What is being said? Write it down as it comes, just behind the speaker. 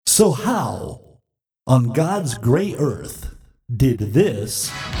So how, on God's gray earth, did this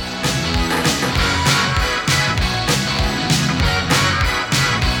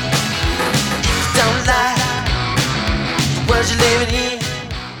Don't lie, the world you're living in.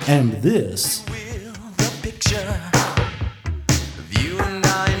 and this The picture of you and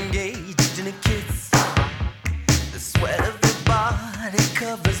I engaged in a kiss. The sweat of your body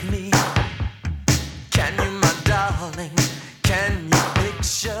covers me. Can you, my darling, can you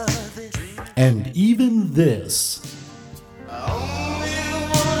picture this? and even this? I only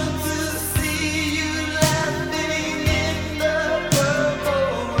want to see you laughing in the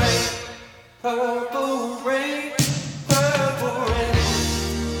purple rain. Purple rain, purple rain.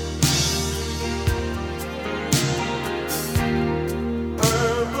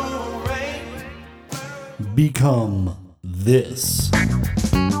 Purple rain. Become this.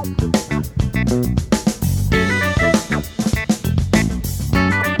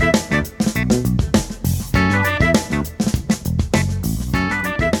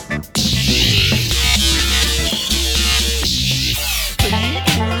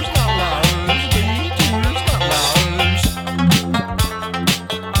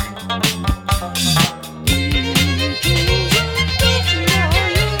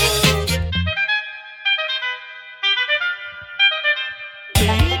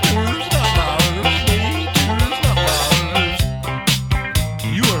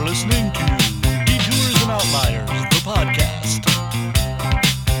 You are listening to Detours and Outliers, the podcast.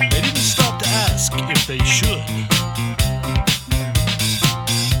 They didn't stop to ask if they should.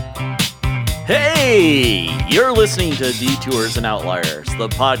 Hey, you're listening to Detours and Outliers, the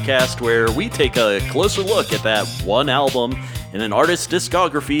podcast where we take a closer look at that one album in an artist's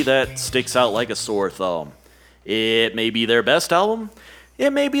discography that sticks out like a sore thumb. It may be their best album,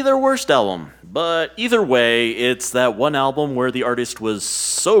 it may be their worst album, but either way, it's that one album where the artist was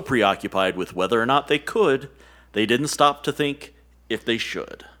so preoccupied with whether or not they could, they didn't stop to think if they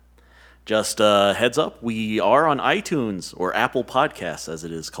should. Just a heads up, we are on iTunes, or Apple Podcasts as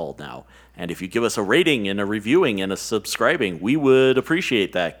it is called now. And if you give us a rating and a reviewing and a subscribing, we would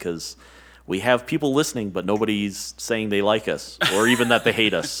appreciate that, because we have people listening, but nobody's saying they like us, or even that they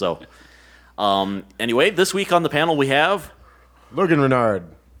hate us. So, anyway, this week on the panel we have, Logan Renard.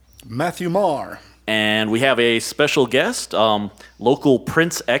 Matthew Marr. and we have a special guest, local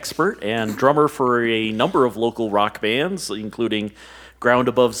Prince expert and drummer for a number of local rock bands, including Ground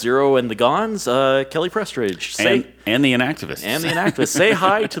Above Zero and the Gons, Kelly Prestridge. And the Inactivists. And the Inactivists. Say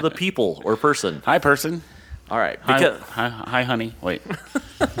hi to the people or person. Hi, person. All right. Hi, honey. Wait.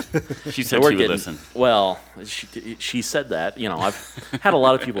 She said We're she would getting- listen. Well, she said that. You know, I've had a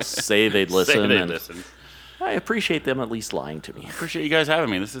lot of people say they'd listen. Say they and listen. I appreciate them at least lying to me. Appreciate you guys having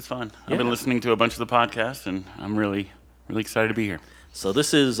me. This is fun. I've been listening to a bunch of the podcasts, and I'm really excited to be here. So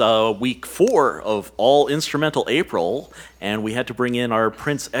this is week 4 of all instrumental April, and we had to bring in our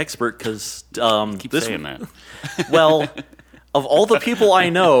Prince expert because Keep saying that. Well, of all the people I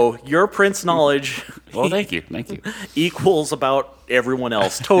know, your Prince knowledge Well, thank you. equals about everyone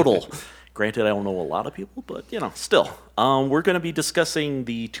else total. Granted, I don't know a lot of people, but still. We're going to be discussing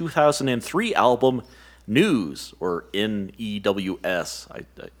the 2003 album News, or News. I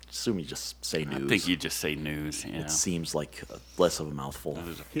assume you just say news. I think you just say news. Yeah. It seems like less of a mouthful.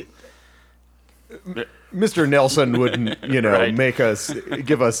 Mr. Nelson wouldn't, Right.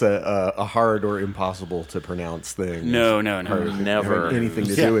 give us a hard or impossible to pronounce thing. No. Or Never. having anything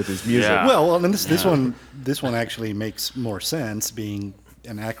to Yeah. do with his music. Yeah. Well, and this one actually makes more sense, being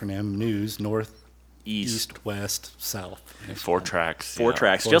an acronym: News, North, East, West, South. 4 tracks. Four yeah.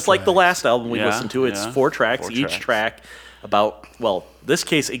 tracks, Four just like the tracks. last album we Yeah, listened to. It's yeah. 4 tracks, 4 each tracks. track about, this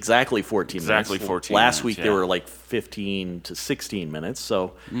case exactly 14 Exactly minutes. 14 Last minutes, week they yeah. were like 15 to 16 minutes,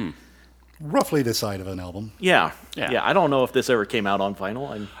 so Roughly the side of an album. yeah. Yeah. I don't know if this ever came out on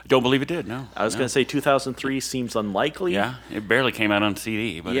vinyl. Don't believe it did. No. I was no. going to say 2003 seems unlikely. Yeah, it barely came out on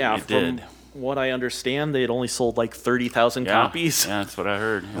CD, but Yeah, it from did. what I understand, they had only sold like 30,000 Yeah. copies. Yeah, that's what I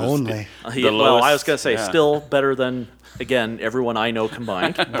heard. It was Only. the Well, I was lowest- going to say, yeah. still better than, again, everyone I know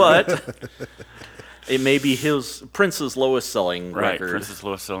combined, but it may be Prince's lowest selling Right, record. Prince's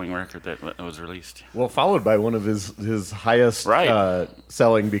lowest selling record that was released. Well, followed by one of his highest Right.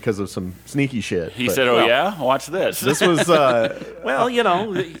 selling because of some sneaky shit. He But said, "Oh yeah, watch this." this was Well,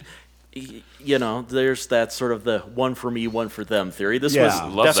 there's that sort of the one for me, one for them theory. This Yeah.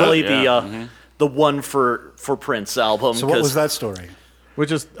 was Love definitely that, yeah. the one for Prince album. So what 'cause- was that story?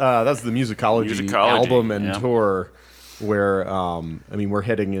 which is that's the musicology album and yeah. tour. Where we're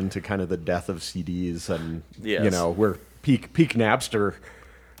heading into kind of the death of CDs, and Yes. we're peak Napster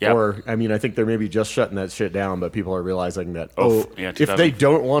Yep. Or, I mean, I think they're maybe just shutting that shit down, but people are realizing that, Yeah, if 2000. they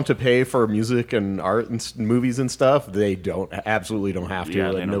don't want to pay for music and art and movies and stuff, they absolutely don't have to,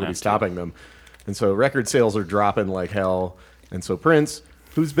 Yeah, they and don't nobody's have to. stopping them. And so record sales are dropping like hell. And so Prince,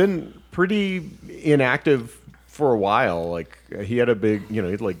 who's been pretty inactive for a while, like he had a big, he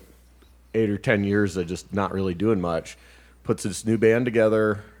had like 8 or 10 years of just not really doing much, puts this new band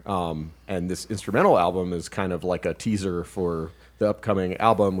together. And this instrumental album is kind of like a teaser for the upcoming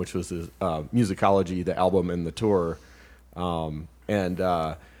album, which was his, Musicology, the album and the tour.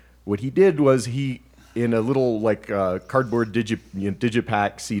 What he did was in a little like cardboard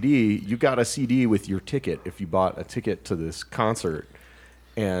digipack CD, you got a CD with your ticket if you bought a ticket to this concert.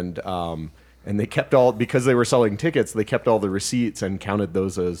 And they kept because they were selling tickets, they kept all the receipts and counted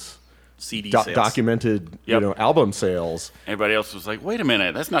those as CD sales. documented, Yep. album sales. Everybody else was like, wait a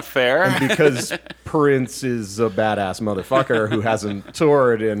minute, that's not fair. And because Prince is a badass motherfucker who hasn't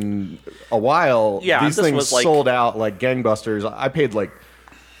toured in a while, Yeah, these this things was like- sold out like gangbusters. I paid like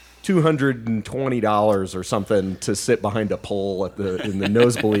 $220 or something to sit behind a pole in the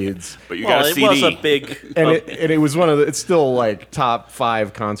nosebleeds. But you Well, got a it CD. was a big. And it was it's still like top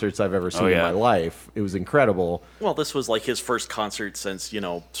 5 concerts I've ever seen in yeah. my life. It was incredible. Well, this was like his first concert since,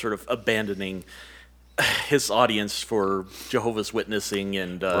 sort of abandoning his audience for Jehovah's Witnessing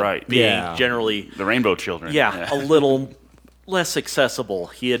and Right. being Yeah. generally, The Rainbow Children. a little less accessible.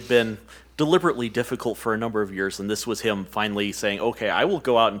 He had been deliberately difficult for a number of years, and this was him finally saying, okay, I will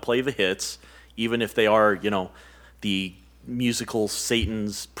go out and play the hits, even if they are, the musical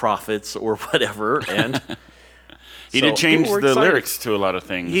Satan's prophets or whatever. And He so did change people were the excited. lyrics to a lot of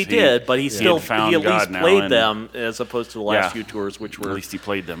things. He did, but he still had found he at God least now played and- them as opposed to the last Yeah. few tours, which At were least he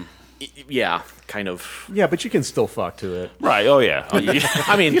played them. kind of. Yeah, but you can still fuck to it. Right. Oh yeah. Oh, yeah.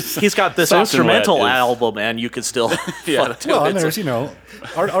 I mean, he's got this Soft and instrumental Wet is- album, and you could still fuck to Well, it. and there's,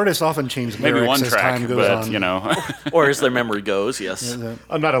 artists often change Maybe lyrics one as track, time goes but on. Or as their memory goes, yes.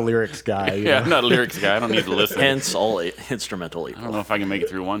 I'm not a lyrics guy. yeah, I'm not a lyrics guy. I don't need to listen. Hence all instrumental I don't April. know if I can make it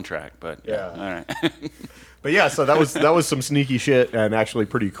through one track, but Yeah. All right. But yeah, so that was some sneaky shit and actually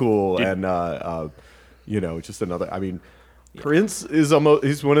pretty cool. And just another. I mean, Prince is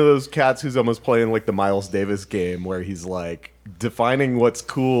he's one of those cats who's almost playing like the Miles Davis game, where he's like defining what's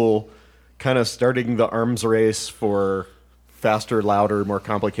cool, kind of starting the arms race for faster, louder, more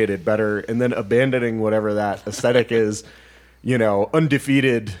complicated, better, and then abandoning whatever that aesthetic is,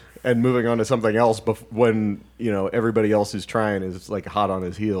 undefeated, and moving on to something else when everybody else who's trying is like hot on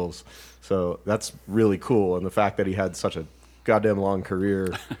his heels. So that's really cool, and the fact that he had such a goddamn long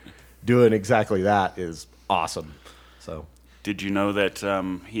career doing exactly that is awesome. So Did you know that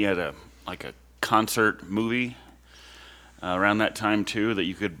he had a concert movie around that time too that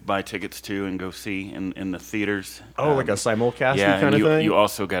you could buy tickets to and go see in the theaters? like a simulcast Yeah, kind and of thing. you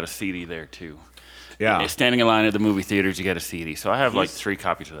also got a CD there too. Yeah. Standing in line at the movie theaters, you get a CD. So I have like 3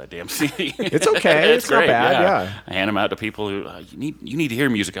 copies of that damn CD. It's okay. It's not great, bad, yeah. I hand them out to people who you need to hear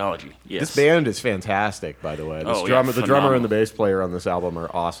musicology. Yes. This band is fantastic, by the way. Oh, yeah, The drummer and phenomenal. the bass player on this album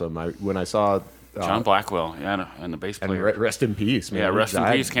are awesome. When I saw John Blackwell, and the bass and player. rest in peace, man. Yeah, He rest in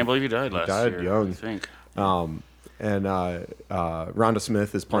died. peace. Can't believe he died last died year. young. I think. And Rhonda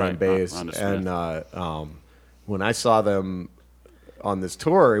Smith is playing Right, bass. Rhonda And when I saw them on this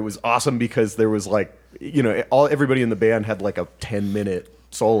tour, it was awesome because there was like, everybody in the band had like a 10-minute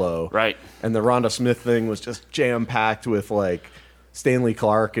solo. Right. And the Rhonda Smith thing was just jam-packed with like Stanley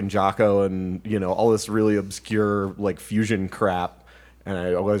Clarke and Jocko and, all this really obscure like fusion crap. And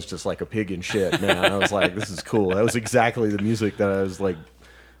I was just like a pig in shit, man. I was like, this is cool. That was exactly the music that I was like,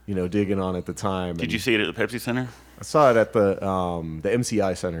 digging on at the time. Did you see it at the Pepsi Center? I saw it at the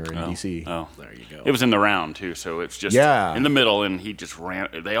MCI Center in DC. Oh, There you go. it was in the round too, so it's just Yeah. in the middle, and he just ran.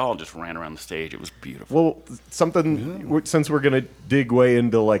 They all just ran around the stage. It was beautiful. Well, since we're gonna dig way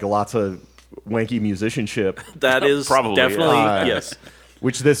into like lots of wanky musicianship, That is Probably, definitely, yeah. yes.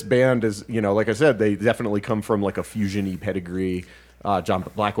 which this band is, like I said, they definitely come from like a fusion-y pedigree. John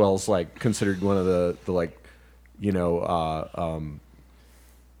Blackwell's like considered one of the like,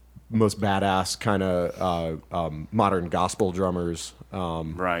 most badass kind of modern gospel drummers.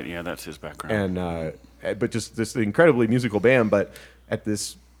 Right? Yeah, that's his background. But just this incredibly musical band. But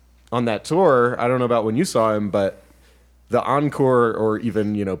on that tour, I don't know about when you saw him, but the encore or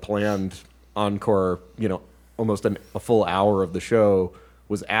even planned encore, almost a full hour of the show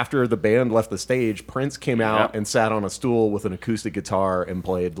was after the band left the stage. Prince came out Yep. and sat on a stool with an acoustic guitar and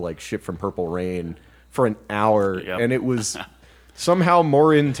played like Shit from Purple Rain for an hour, Yep. and it was somehow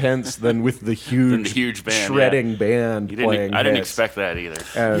more intense than with the huge, huge band, shredding band playing. I didn't hits. expect that either.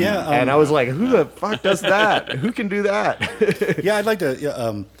 And, and I was like, who the fuck does that? Who can do that? Yeah, I'd like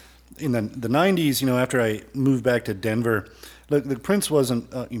to. In the 90s, after I moved back to Denver, look, the Prince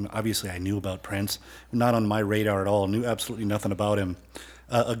wasn't. Obviously, I knew about Prince, not on my radar at all. Knew absolutely nothing about him.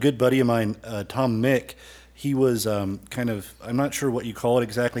 A good buddy of mine, Tom Mick, he was kind of. I'm not sure what you call it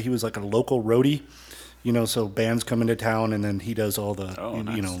exactly. He was like a local roadie. So bands come into town, and then he does all the,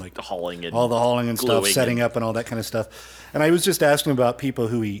 like The hauling and all the hauling and stuff, gluing setting and- up and all that kind of stuff. And I was just asking about people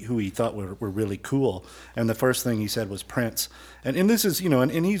who he thought were really cool. And the first thing he said was Prince. And this is,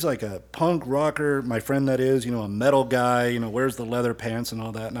 and he's like a punk rocker, my friend that is, a metal guy, wears the leather pants and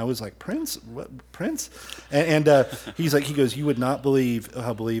all that. And I was like, Prince? What, Prince? And he goes, you would not believe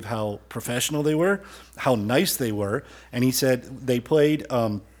how professional they were, how nice they were. And he said they played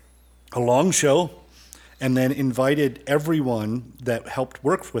a long show, and then invited everyone that helped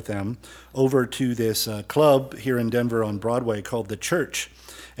work with them over to this club here in Denver on Broadway called The Church.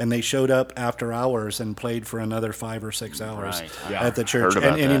 And they showed up after hours and played for another 5 or 6 hours at the church. Heard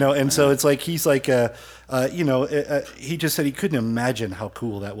about that. So it's like he's like, he just said he couldn't imagine how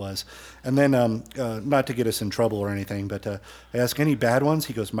cool that was. And then, not to get us in trouble or anything, but I asked, any bad ones?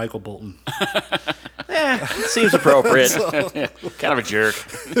 He goes, Michael Bolton. Seems appropriate. Kind of a jerk.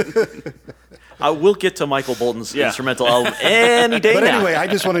 We'll get to Michael Bolton's instrumental album any day But now. anyway, I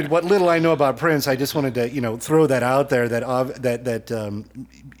just wanted, what little I know about Prince, I just wanted to, throw that out there that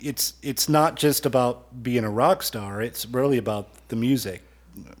it's not just about being a rock star. It's really about the music.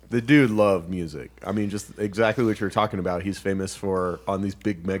 The dude loved music. I mean, just exactly what you're talking about. He's famous for, on these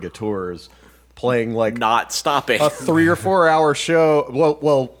big mega tours, playing like Not stopping. a 3 or 4 hour show.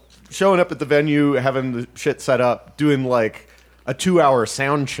 Well, showing up at the venue, having the shit set up, doing like a 2 hour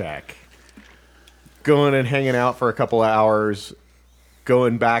sound check, going and hanging out for a couple of hours,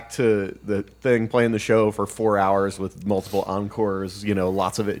 going back to the thing, playing the show for 4 hours with multiple encores,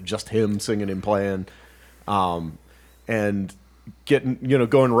 lots of it just him singing and playing, and getting,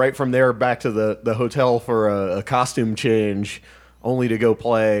 going right from there back to the hotel for a costume change, only to go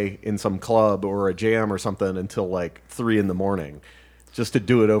play in some club or a jam or something until like 3 a.m. just to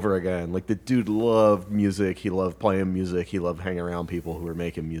do it over again. Like, the dude loved music. He loved playing music. He loved hanging around people who were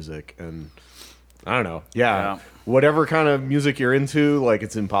making music. And I don't know. Yeah. Whatever kind of music you're into, like,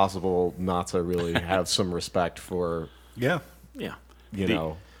 it's impossible not to really have some respect for, Yeah. Yeah. you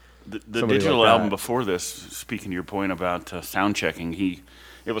know. The Somebody digital like that. album before this, speaking to your point about sound checking,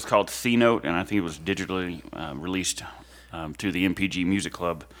 it was called C Note, and I think it was digitally released to the MPG Music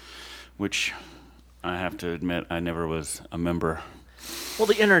Club, which I have to admit I never was a member. Well,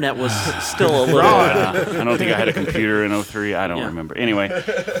 the internet was still a little. I don't think I had a computer in 03. I don't Yeah. remember. Anyway,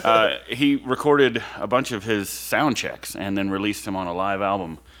 he recorded a bunch of his sound checks and then released them on a live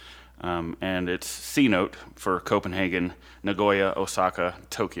album. And it's C Note for Copenhagen, Nagoya, Osaka,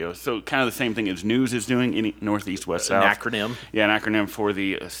 Tokyo. So kind of the same thing as News is doing in Northeast, West, South. An acronym. Yeah, an acronym for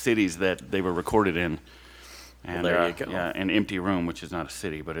the cities that they were recorded in. And Well, there you go. Yeah, an Empty Room, which is not a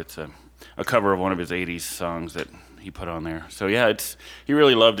city, but it's a cover of one of his 80s songs that he put on there. So yeah, he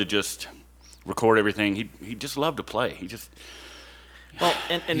really loved to just record everything. He just loved to play. Well,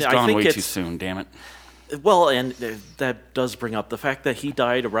 and He's I gone think way it's too soon, damn it. well, and that does bring up the fact that he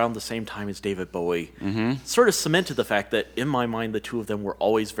died around the same time as David Bowie. Mm-hmm. Sort of cemented the fact that, in my mind, the two of them were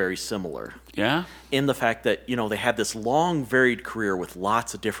always very similar. Yeah? In the fact that, they had this long, varied career with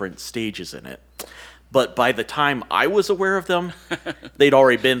lots of different stages in it. But by the time I was aware of them, they'd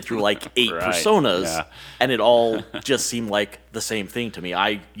already been through like 8 Right, personas, yeah. and it all just seemed like the same thing to me.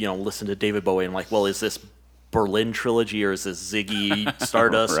 I, listened to David Bowie and I'm like, well, is this Berlin Trilogy or is this Ziggy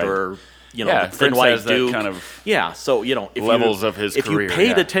Stardust Right. or Yeah, the Thin Prince White has that Duke? kind of Yeah, so if levels of his if career, you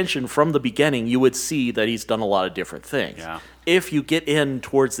paid yeah. attention from the beginning, you would see that he's done a lot of different things. Yeah. If you get in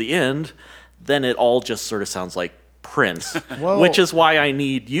towards the end, then it all just sort of sounds like Prince, Well- which is why I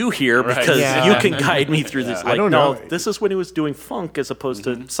need you here Right. because Yeah. you can guide me through this. Like, don't no, know. this is when he was doing funk as opposed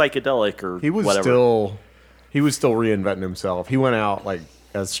to psychedelic or He was whatever. still reinventing himself. He went out like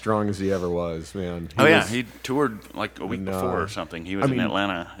as strong as he ever was, man. He toured like a week And, before or something. He was mean, in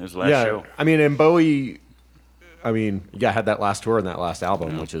Atlanta, his last show. I mean, and Bowie, had that last tour and that last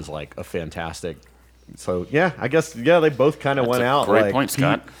album, which is like a fantastic. So yeah, I guess they both kind of went a out. great like, point,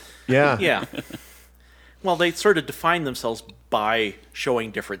 Scott. Yeah, Yeah. Well, they sort of define themselves by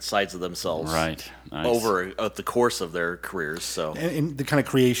showing different sides of themselves Right. Nice. over the course of their careers. So And the kind of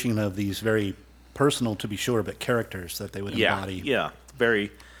creation of these very personal, to be sure, but characters that they would embody. Yeah,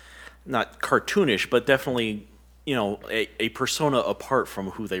 very not cartoonish, but definitely a persona apart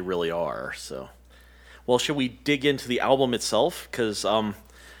from who they really are. So, Well, should we dig into the album itself? Because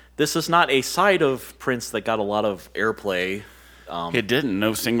this is not a side of Prince that got a lot of airplay. It didn't.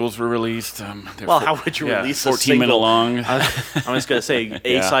 No singles were released. Well, how would you release a 14 minute single? long? I was going to say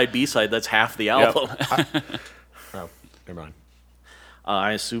A side, B side. That's half the album. Oh, never mind.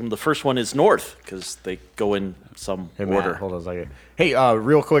 I assume the first one is North because they go in some Hey, Matt, order. hold on a second. Hey,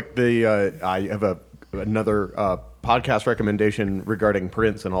 real quick, I have another podcast recommendation regarding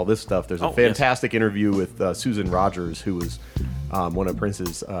Prince and all this stuff. There's a yes. fantastic interview with Susan Rogers, who was one of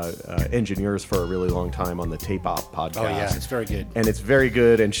Prince's engineers for a really long time on the Tape Op podcast. Oh yeah, it's very good. And it's very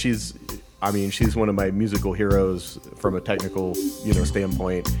good, and she's one of my musical heroes from a technical,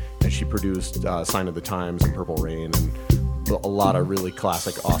 standpoint. And she produced Sign of the Times and Purple Rain and a lot of really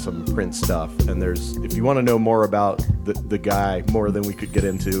classic, awesome Prince stuff. And if you want to know more about the guy, more than we could get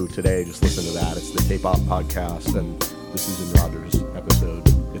into today, just listen to that. It's the Tape Op podcast and the Susan Rogers episode.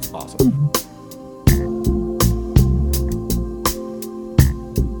 It's awesome.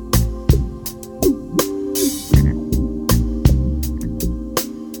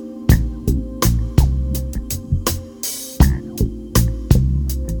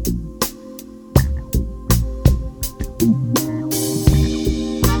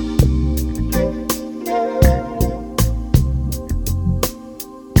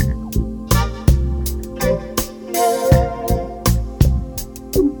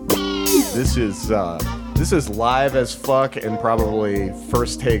 This is live as fuck and probably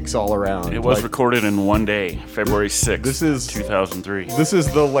first takes all around. It was recorded in one day, February 6th, This is 2003. This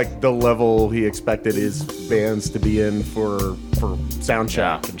is the level he expected his bands to be in for sound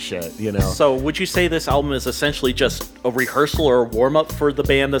check and shit, So would you say this album is essentially just a rehearsal or a warm-up for the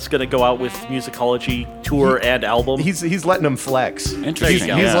band that's going to go out with Musicology tour and album? He's letting them flex. Interesting. There you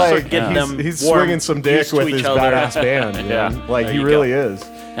go. He's Yeah. like Sort of getting them he's warm, swinging some dick used to with each his other. badass band. Yeah. Man. Like There he you really go. is.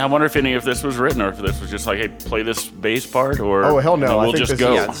 I wonder if any of this was written or if this was just like, hey, play this bass part, or Oh, hell no. I we'll think just this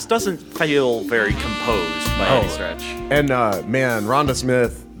go. is- Yeah, this doesn't feel very composed by any stretch. And man, Rhonda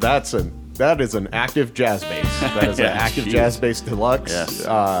Smith, that is an active jazz bass. That is an Yeah, active she jazz is. bass deluxe.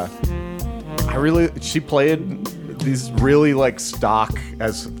 Yes. She played these really stock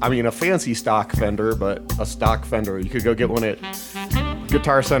a fancy stock Fender, but a stock Fender. You could go get one at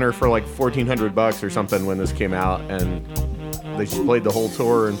Guitar Center for like $1,400 or something when this came out, and they played the whole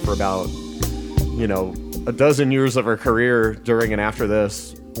tour, and for about a dozen years of her career during and after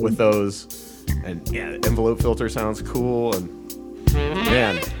this with those. And yeah, the envelope filter sounds cool, and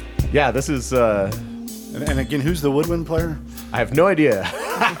man, yeah, this is And again, who's the woodwind player? I have no idea.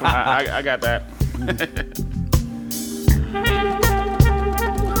 I got that.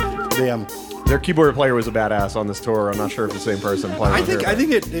 Their keyboard player was a badass on this tour. I'm not sure if the same person playing. I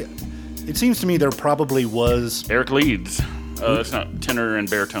think it seems to me there probably was. Eric Leeds. It's not tenor and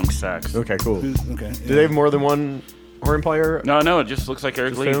baritone sax. Okay, cool. Okay. Do they have more than one horn player? No, it just looks like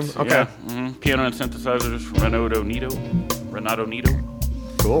Eric Just Leeds. him? Okay. Yeah. Piano and synthesizers, Renato Nito.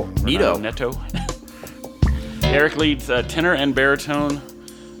 Cool. Neato. Neto. Eric Leeds, tenor and baritone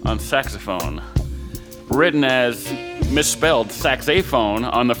on saxophone. Written as misspelled saxophone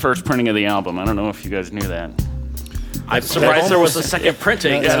on the first printing of the album. I don't know if you guys knew that. I'm surprised there was a second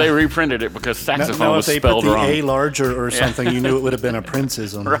printing. Yeah, they reprinted it because saxophone Now, if was they put spelled the wrong. A larger or something, you knew it would have been a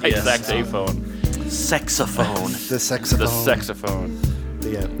Princeism. Right, Yes. saxophone. Saxophone. The saxophone. The saxophone.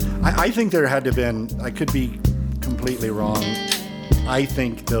 Yeah. I think there had to have been, I could be completely wrong. I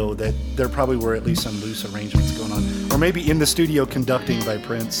think, though, that there probably were at least some loose arrangements going on. Or maybe in the studio conducting by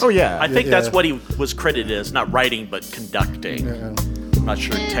Prince. Oh yeah. I think Yeah. that's what he was credited as, not writing but conducting. Yeah. I'm not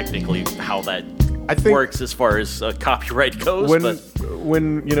sure technically how that I think- works as far as copyright goes, when but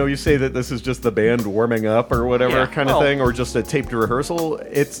when you say that this is just the band warming up or whatever Yeah, kind of well- thing, or just a taped rehearsal,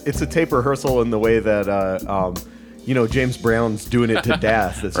 it's a tape rehearsal in the way that James Brown's doing it to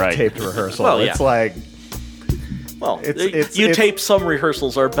death. It's Right. a taped rehearsal. Well, yeah. It's like you tape some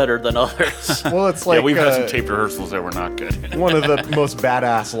rehearsals are better than others. well, it's like Yeah, we've had some taped rehearsals that were not good. one of the most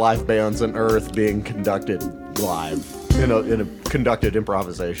badass live bands on earth being conducted live in a conducted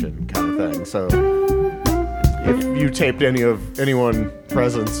improvisation kind of thing. So if you taped anyone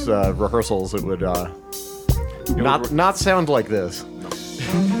present's rehearsals, it would not sound like this.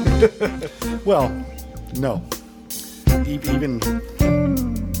 Well, no. Even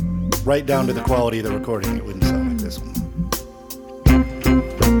right down to the quality of the recording, it wouldn't sound like this one.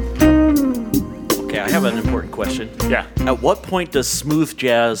 Okay, I have an important question. Yeah. At what point does smooth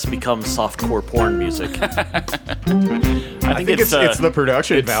jazz become softcore porn music? I think it's the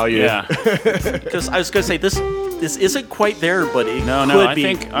production value. Yeah. Because I was going to say this isn't quite there, but it No, could I be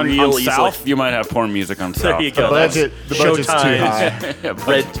think on real easily. South, you might have porn music on South. There you go. The budget's too Showtime, high.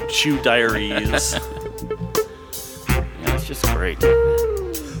 Red Shoe Diaries. great.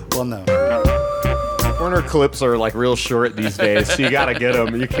 Well, no. Corner clips are like real short these days, so you gotta get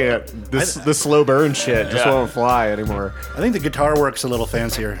them. You can't. The slow burn shit just Yeah. won't fly anymore. I think the guitar work's a little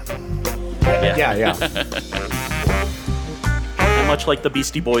fancier. Yeah. And much like the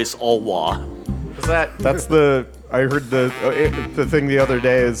Beastie Boys, all wah. That's the. I heard the thing the other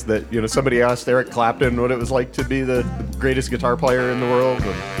day is that somebody asked Eric Clapton what it was like to be the greatest guitar player in the world,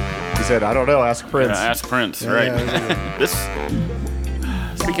 and he said, "I don't know. Ask Prince." Ask Prince, right? Yeah. This.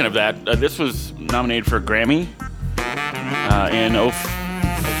 Speaking of that, this was nominated for a Grammy in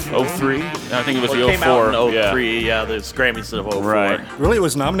 03. I think it was Well, the it came 04. out in 03. Yeah, there's Grammys of 04. Right. Really, it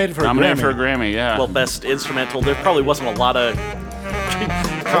was nominated for Nominated a for a Grammy. Grammy, yeah. Well, best instrumental. There probably wasn't a lot of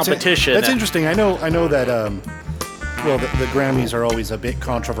competition. That's interesting. I know that. Well, the Grammys are always a bit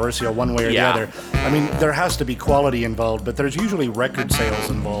controversial, one way or Yeah. the other. I mean, there has to be quality involved, but there's usually record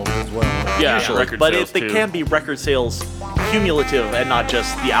sales involved as well. yeah, Usually. record But sales they too. can be record sales cumulative and not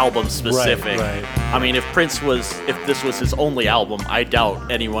just the album specific. right. I mean, if this was his only album, I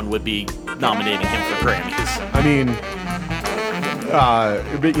doubt anyone would be nominating him for Grammys. I mean,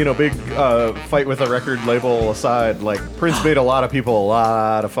 big fight with a record label aside, like Prince made a lot of people a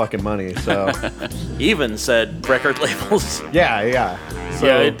lot of fucking money. So Even said record labels. yeah. So,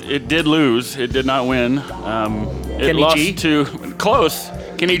 Yeah, it did lose. It did not win. It Kenny lost G? to close.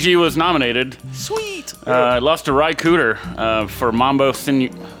 Kenny G was nominated. Sweet. It lost to Ry Cooder for Mambo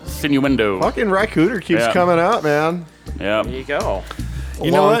Sinuendo. fucking Rycooder keeps Yeah. coming out, man. Yeah. There you go. You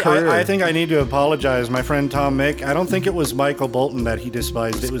know Long what? career. I think I need to apologize. My friend Tom Mick, I don't think it was Michael Bolton that he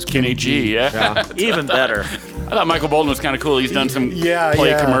despised. It was Kenny G, yeah. Even better. I thought Michael Bolton was kind of cool. He's done some Yeah, play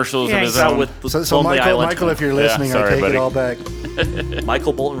yeah. commercials Yeah, of he's his out own. with the So Lonely Michael, Island. if you're listening, sorry, I take buddy. it all back.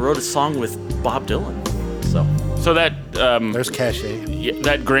 Michael Bolton wrote a song with Bob Dylan. So that There's cachet.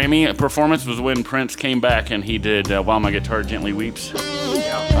 that Grammy performance was when Prince came back and he did "While My Guitar Gently Weeps."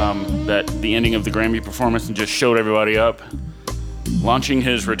 That the ending of the Grammy performance and just showed everybody up, launching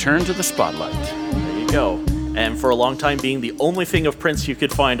his return to the spotlight. There you go. And for a long time being the only thing of Prince you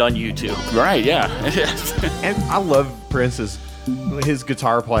could find on YouTube. Right? Yeah. And I love Prince's his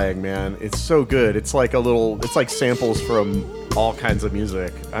guitar playing, man. It's so good. It's like it's like samples from all kinds of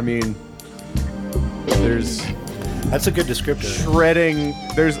music. I mean, there's That's a good descriptor. shredding.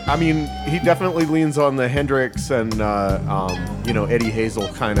 He definitely leans on the Hendrix and Eddie Hazel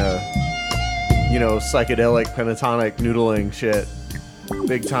kind of psychedelic pentatonic noodling shit,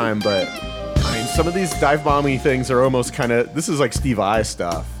 big time. But I mean, some of these dive bomby things are almost kind of. This is like Steve Vai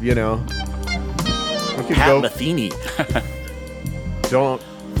stuff, We could Pat go. Metheny. Don't.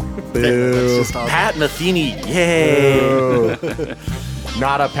 That's Boo. just awesome. Pat Metheny. Yay. Boo.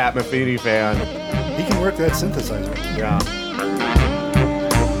 Not a Pat Metheny fan. He can work that synthesizer. Yeah.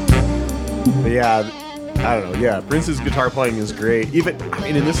 But yeah, I don't know. Yeah, Prince's guitar playing is great.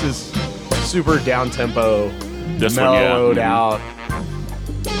 And this is super down tempo, This one, yeah. mellowed out.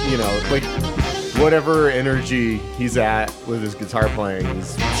 Like whatever energy he's at with his guitar playing,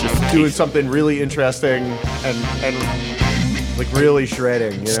 he's just doing something really interesting and like really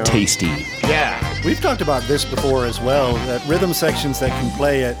shredding. Tasty. Yeah. We've talked about this before as well, that rhythm sections that can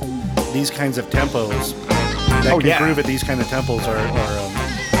play at these kinds of tempos, that can yeah. groove at these kind of tempos are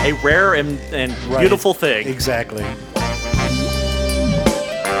A rare and right. beautiful thing. Exactly.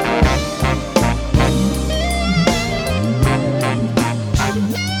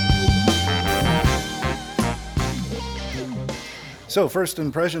 So first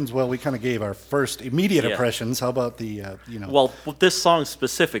impressions, well, we kind of gave our first immediate Yeah. impressions. How about the, Well, with this song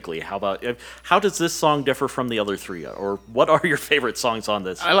specifically, how does this song differ from the other three? Or what are your favorite songs on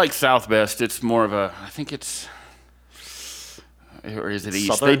this? I like South best. It's more of a. I think it's. Or is it East?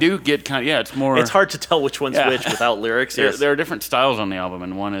 Southern? They do get kind of. Yeah, it's more. It's hard to tell which one's Yeah. which without lyrics. Yes. There are different styles on the album,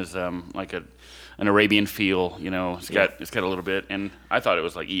 and one is like an Arabian feel. It's got a little bit, and I thought it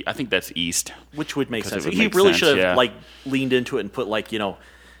was like I think that's East. Which would make 'Cause it sense. would He make really sense, should have yeah. leaned into it and put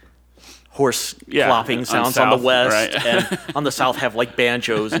horse Yeah, flopping on sounds South, on the west, right. and on the south have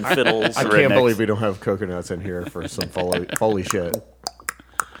banjos and fiddles. I and can't rednecks. believe we don't have coconuts in here for some Foley shit.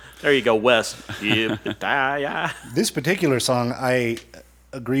 there you go, west. Yeah. This particular song, I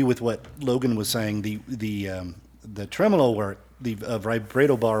agree with what Logan was saying. The tremolo work, the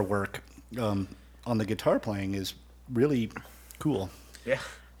vibrato bar work on the guitar playing is really cool.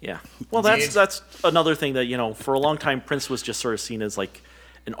 Yeah. Well, that's another thing that for a long time Prince was just sort of seen as like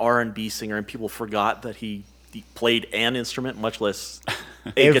an R&B singer, and people forgot that he played an instrument, much less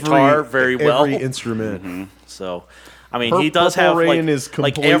a guitar, very well. Every instrument. So, I mean, he does Purple have Rain like, is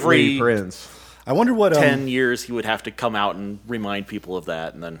completely every Prince. I wonder what 10 years he would have to come out and remind people of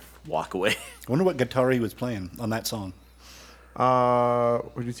that and then walk away. I wonder what guitar he was playing on that song.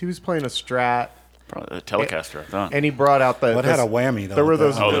 He was playing a Strat, Probably a Telecaster, I thought. and he brought out the. Well, it had a whammy though. There were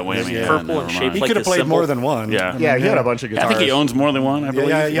those. Oh, the whammy, yeah. purple never and mind. shaped He like could a have played symbol. more than one. Yeah. I mean, Yeah, he had a bunch of I guitars. think he owns more than one, I believe.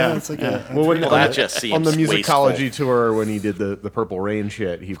 Yeah. It's like a. Well, when, That just seems on the wasteful. musicology tour, when he did the Purple Rain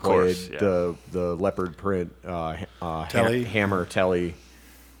shit, he played course, yeah. the leopard print Telly. hammer Telly.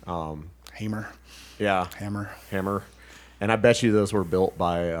 Hammer. Yeah, hammer. And I bet you those were built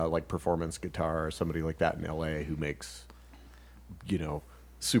by like Performance Guitar or somebody like that in L.A. who makes,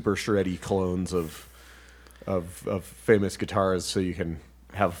 super shreddy clones of famous guitars, so you can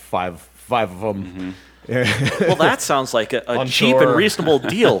have five of them. Well, that sounds like a On cheap tour. and reasonable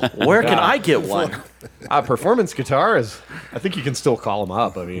deal. Where can I get one? Performance guitars, I think you can still call them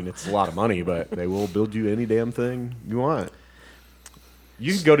up. I mean, it's a lot of money, but they will build you any damn thing you want.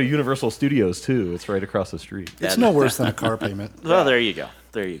 You can go to Universal Studios too. It's right across the street. It's no worse than a car payment. Well, there you go.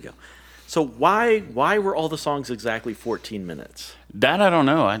 So why were all the songs exactly 14 minutes? That I don't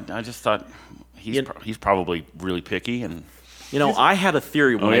know. I just thought he's You- he's probably really picky and I had a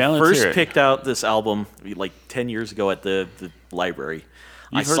theory when yeah, I let's first hear it. picked out this album like 10 years ago at the library.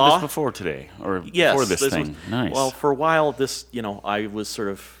 You've I heard saw this before today or yes, before this thing. was- Nice. Well, for a while, this I was sort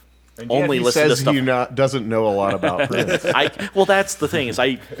of Yet only he listening to says stuff. he doesn't know a lot about Prince. Well, that's the thing is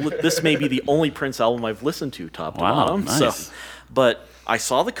this may be the only Prince album I've listened to top to Wow, bottom. nice. But I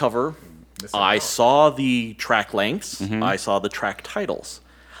saw the cover, I saw the track lengths, I saw the track titles.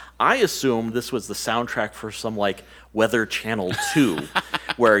 I assumed this was the soundtrack for some like Weather Channel 2,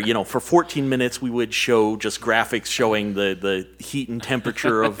 where for 14 minutes we would show just graphics showing the heat and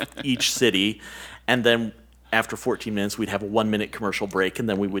temperature of each city, and then after 14 minutes we'd have a 1-minute commercial break, and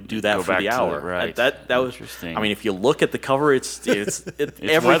then we would do that Go for back the to hour. it, right. That was Interesting. I mean, if you look at the cover, it's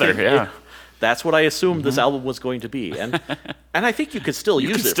everything. weather, yeah. That's what I assumed this album was going to be, and I think you could still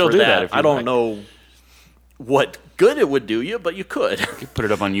use could it still for do that. that if I you don't like. know what good it would do you, but you could. Put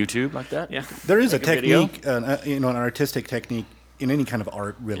it up on YouTube like that. Yeah. There is a Make a video? technique, an artistic technique in any kind of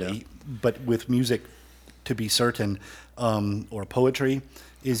art, really, but with music, to be certain, or poetry,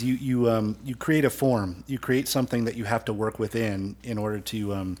 is you create a form. You create something that you have to work within in order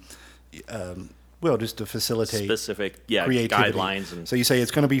to, just to facilitate Specific, creativity. guidelines and So you say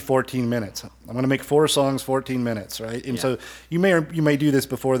it's going to be 14 minutes. I'm going to make 4 songs, 14 minutes, right? And so you may do this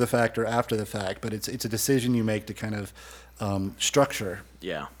before the fact or after the fact, but it's a decision you make to kind of structure,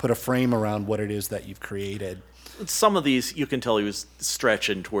 put a frame around what it is that you've created. some of these you can tell he was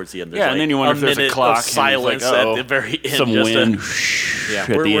stretching towards the end. There's Yeah, and then you wonder if there's a minute clock. of silence and it's like, at the very end. Some just wind yeah,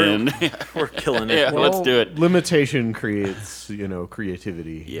 at the end. We're killing it. Yeah. Let's do it. Limitation creates,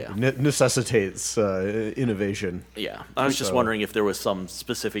 creativity. Yeah. Necessitates innovation. Yeah, I was just wondering if there was some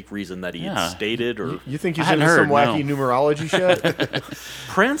specific reason that he had Yeah. stated, or You think he's I hadn't into some heard, wacky no. numerology shit?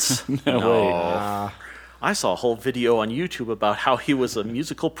 Prince. No. I saw a whole video on YouTube about how he was a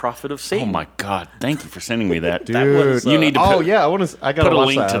musical prophet of Oh Satan. my God! Thank you for sending me that. Dude, That was, you need to oh put, yeah, I gotta put a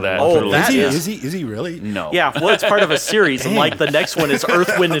watch link to that. Oh, Put a link that to is- Is he really? no. Yeah, well, it's part of a series, and like the next one is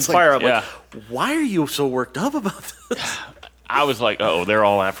Earth, Wind, and Fire. I'm like, yeah. why are you so worked up about this? I was like, oh, they're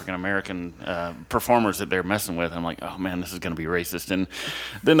all African American performers that they're messing with. I'm like, oh man, this is going to be racist. And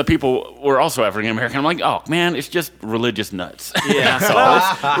then the people were also African American. I'm like, oh man, it's just religious nuts. Yeah.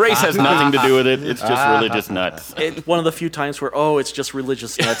 That's all. Race has nothing to do with it. It's just religious nuts. One of the few times where, it's just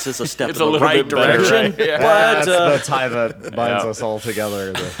religious nuts is a step It's in a the little right bit better, direction. right? Yeah. But, That's the tie that binds Yeah. us all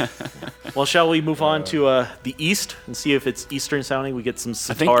together. well, shall we move on to the East and see if it's Eastern sounding? We get some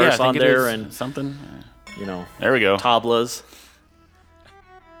I think, sitars I on think it there is and, something. there we go. tablas.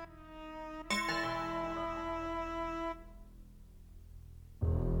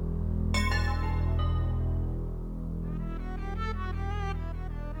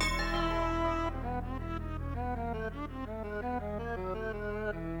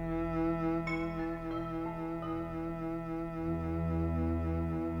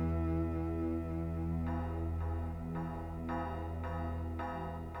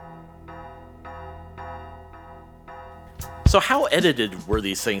 So how edited were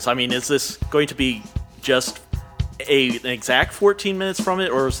these things? I mean, is this going to be just an exact 14 minutes from it,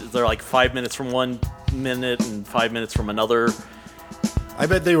 or is there like 5 minutes from 1 minute and 5 minutes from another? I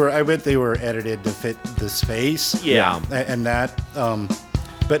bet they were edited to fit the space. Yeah. And that,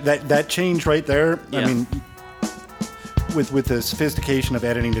 but that change right there. Yeah. I mean, with the sophistication of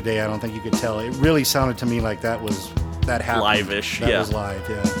editing today, I don't think you could tell. It really sounded to me like that happened. Live-ish, That yeah. was live.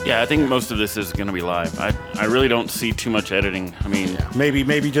 Yeah. Yeah, I think most of this is going to be live. I really don't see too much editing. I mean,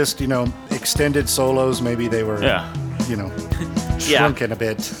 Maybe just extended solos. Maybe they were. yeah. shrunken a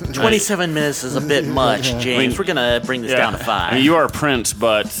bit. 27 minutes is a bit much, James. We're gonna bring this down to 5. I mean, you are Prince,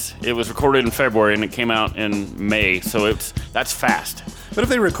 but it was recorded in February and it came out in May, so that's fast. But if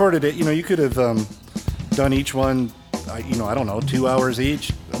they recorded it, you could have done each one, I don't know, 2 hours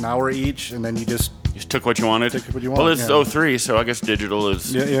each, an hour each, and then you just took what you wanted. Took what you well, want, it's yeah. 03, so I guess digital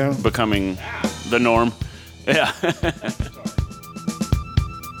is Yeah. becoming the norm. Yeah.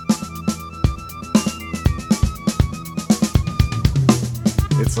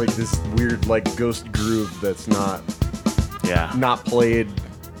 It's like this weird like ghost groove that's not played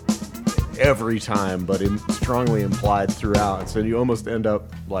every time, but strongly implied throughout. So you almost end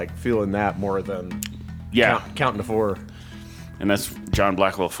up like feeling that more than counting to 4. And that's John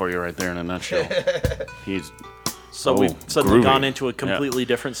Blackwell for you right there in a nutshell. He's So we've suddenly groovy. gone into a completely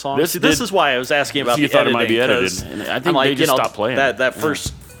different song. This See, this did- is why I was asking about you the thought it editing. might be edited. 'cause And I think I'm like, they just stopped playing it. That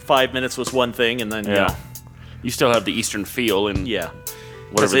first 5 minutes was one thing, and then You still have the Eastern feel and whatever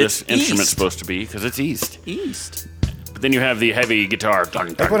 'Cause this it's instrument's East. supposed to be, because it's East. East. But then you have the heavy guitar. Dun,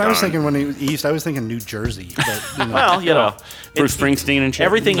 dun, Like when I was dun. thinking when it was East, I was thinking New Jersey. But, Well, Bruce Springsteen and shit.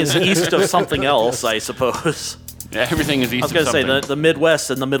 everything is east of something else, I suppose. Yeah, everything is East I was going of to say something. the Midwest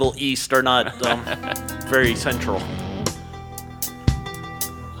and the Middle East are not very central.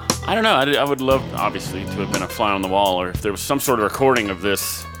 I don't know. I would love, obviously, to have been a fly on the wall, or if there was some sort of recording of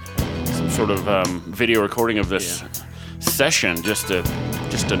this, some sort of video recording of this session, just to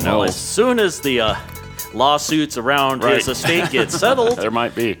know. Well, as soon as the lawsuits around his estate get settled, There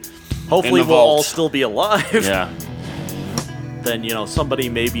might be. hopefully In the we'll all vault. still be alive. Yeah. Then somebody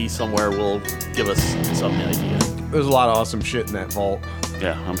maybe somewhere will give us some idea, There's a lot of awesome shit in that vault.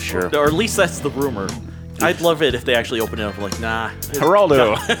 Yeah, I'm sure. or at least that's the rumor. I'd love it if they actually open it up like, nah.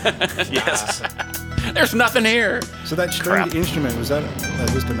 Geraldo. Yes. There's nothing here. so that stringed instrument, was that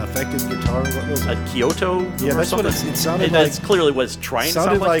just an affected guitar? What was A it? Kyoto? Yeah, or that's what something? it sounded And like. that's clearly what it's trying to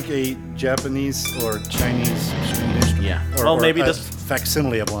Sounded sound like. like a Japanese or Chinese stringed instrument. Yeah. Or, Well, maybe a this-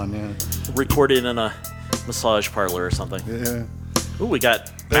 facsimile of one, Recorded in a massage parlor or something. yeah. Ooh, we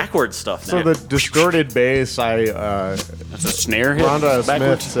got backward stuff So now. the distorted bass, That's a snare hit. Rhonda Smith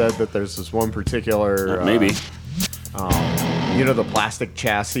backwards? said that there's this one particular Maybe. the plastic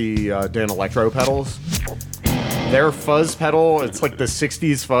chassis Dan Electro pedals. Their fuzz pedal, it's like the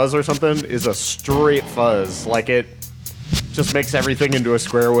 60s fuzz or something, is a straight fuzz. Like it just makes everything into a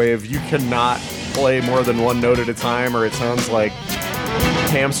square wave. You cannot play more than one note at a time, or it sounds like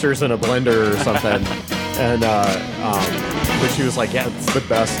hamsters in a blender or something. And but she was like, yeah, it's the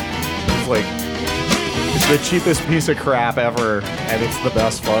best. It's like it's the cheapest piece of crap ever, and it's the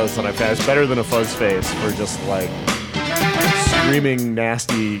best fuzz that I've had. It's better than a fuzz face for just like screaming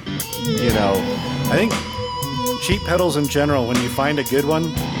nasty, I think cheap pedals in general, when you find a good one,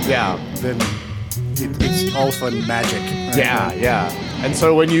 yeah. then it's all fun magic. Yeah, yeah. And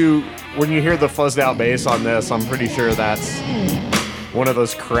so when you hear the fuzzed out bass on this, I'm pretty sure that's one of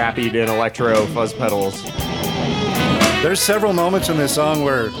those crappy Dan Electro fuzz pedals. There's several moments in this song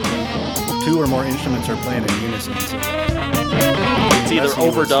where 2 or more instruments are playing in unison. So. It's either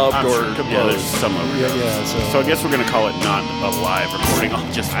overdubbed I'm or sure. composed. Yeah, there's some overdubs. Yeah, So I guess we're gonna call it not a live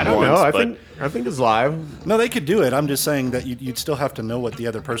recording. Just I don't once, know. but I think it's live. No, they could do it. I'm just saying that you'd still have to know what the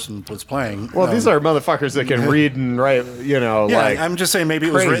other person was playing. Well, these are motherfuckers that can read and write, Yeah, like I'm just saying maybe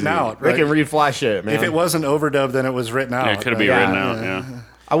it was crazy. written out. They Right? can read fly shit, man. If it wasn't overdubbed, then it was written out. yeah, it could be right? written Yeah. out. Yeah.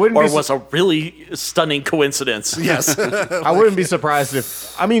 I wouldn't Or be was a really stunning coincidence. Yes. I wouldn't be surprised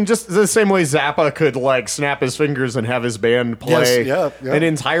if, just the same way Zappa could like snap his fingers and have his band play Yes, yeah. an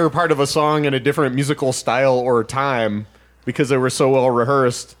entire part of a song in a different musical style or time because they were so well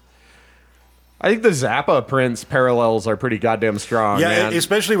rehearsed. I think the Zappa Prince parallels are pretty goddamn strong. Yeah, man.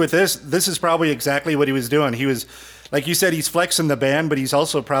 especially with this. This is probably exactly what he was doing. He was, like you said, he's flexing the band, but he's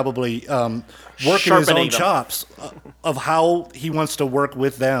also probably working his Sharpening own them. chops of how he wants to work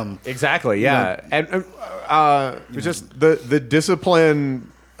with them. Exactly, yeah. And just the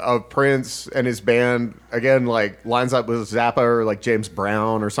discipline of Prince and his band, again, like lines up with Zappa or like James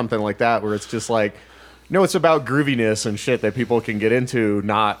Brown or something like that, where it's just like, no, it's about grooviness and shit that people can get into,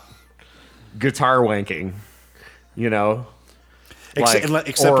 not guitar wanking,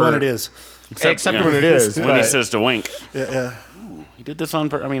 Except or- when it is. Except Yeah. when it is. When he but- says to wink. Yeah. He did this on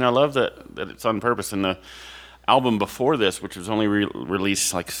purpose. I love that it's on purpose. And the album before this, which was only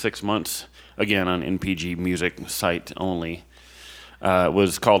released like 6 months, again on NPG Music site only,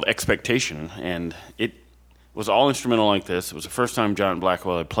 was called Expectation. And it was all instrumental like this. It was the first time John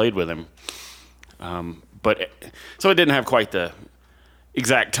Blackwell had played with him. So it didn't have quite the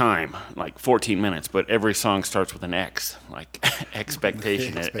exact time, like 14 minutes, but every song starts with an X, like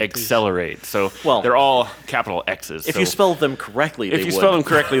expectation, accelerate. So Well, they're all capital X's. If so you spell them correctly, they if you would. spell them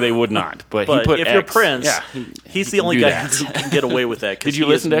correctly, they would not. But he But put if X. you're Prince, yeah, he's he the can only do guy that. who can get away with that. 'cause Did you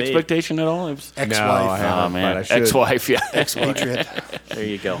he listen to has made- Expectation at all? It was, Ex-wife. No, I haven't, oh but man, I should. ex-wife, yeah. Expatriate. There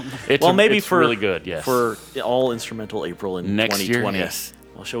you go. It's well, a- maybe it's for really good, yes. for all instrumental April in Next year, 2020. yes.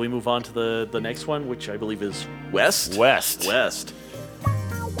 Well, shall we move on to the next one, which I believe is West? West. West.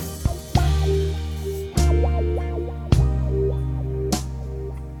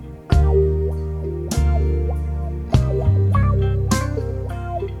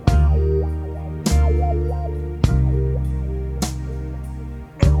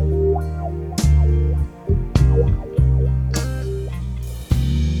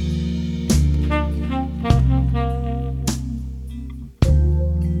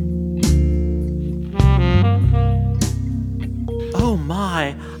 Oh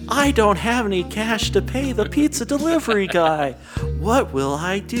my, I don't have any cash to pay the pizza delivery guy. What will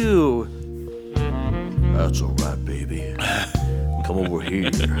I do? That's alright, baby. Come over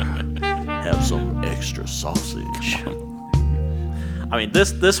here. Have some extra sausage. I mean,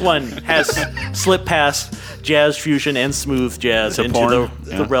 this one has slipped past jazz fusion and smooth jazz It's a into porn,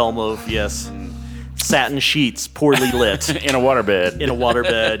 the yeah. realm of, yes, satin sheets, poorly lit, In a waterbed. in a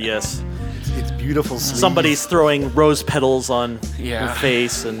waterbed, yes. It's beautiful. sleeve. Somebody's throwing rose petals on Yeah. your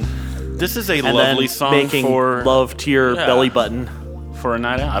face and This is a and lovely then song making for love to your Yeah. belly button. for a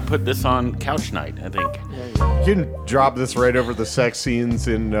night out. I put this on couch night, I think. You can drop this right over the sex scenes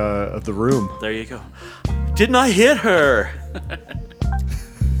in of The Room. There you go. Didn't I hit her? Went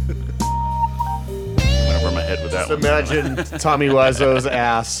over my head with that one. Imagine Tommy Wiseau's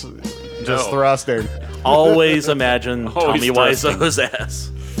ass just No. thrusting. Always imagine Always Tommy thrusting. Wiseau's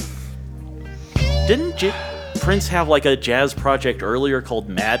ass. Didn't Prince have like a jazz project earlier called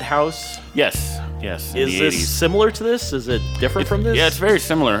Madhouse? Yes, yes. In Is the this 80s. similar to this? Is it different from this? Yeah, it's very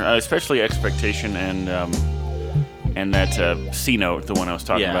similar, especially Expectation and that C note, the one I was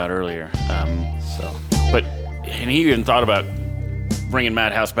talking Yeah. about earlier. So And he even thought about bringing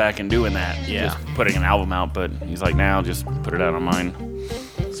Madhouse back and doing that. Yeah. Just putting an album out, but he's like, now just put it out on mine.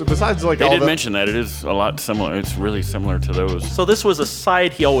 So besides like They all did the mention that it is a lot similar. It's really similar to those. So this was a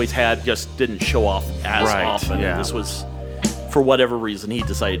side he always had, just didn't show off as Right, often. yeah. This was, for whatever reason, he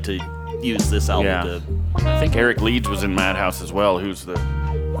decided to use this album Yeah. to. I think Eric Leeds was in Madhouse as well, who's the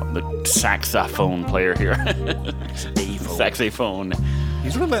saxophone player here. Saxophone.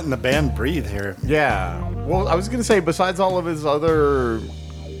 He's really letting the band breathe here. Yeah. Well, I was gonna say, besides all of his other,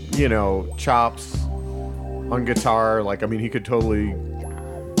 chops on guitar, like, I mean, he could totally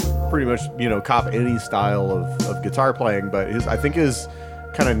pretty much, cop any style of guitar playing, but I think his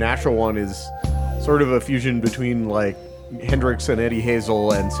kind of natural one is sort of a fusion between like Hendrix and Eddie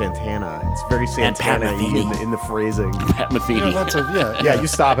Hazel and Santana. It's very And Pat Santana in the phrasing. Pat Metheny. Lots of Yeah, you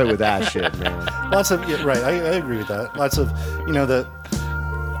stop it with that shit, man. Lots of right. I agree with that. Lots of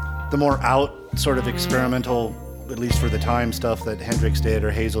the more out sort of experimental, at least for the time, stuff that Hendrix did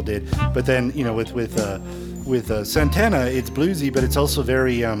or Hazel did. But then with Santana, it's bluesy, but it's also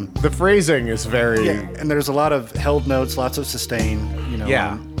very The phrasing is very and there's a lot of held notes, lots of sustain.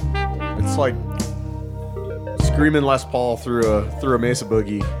 Yeah. It's like screaming Les Paul through a Mesa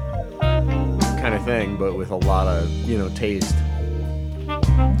Boogie kind of thing, but with a lot of, taste.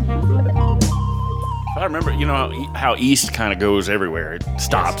 I remember, how East kind of goes everywhere. It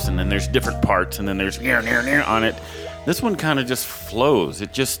stops, and then there's different parts, and then there's near on it. This one kind of just flows.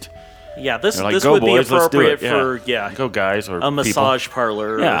 It just, Yeah, this they're like, this go would boys, be let's do appropriate it. for Go guys or a massage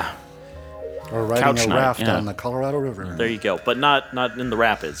parlor. or- Yeah, Or riding Couch a night, raft yeah. on the Colorado River. There you go, but not in the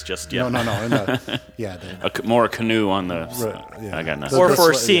rapids just yet. No. In the, yeah. more a canoe on the. Right, yeah. I got nothing. Or That's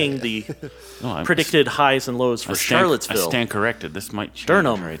for what- seeing yeah. the No, I'm- predicted highs and lows for I stand Charlottesville. corrected. This might change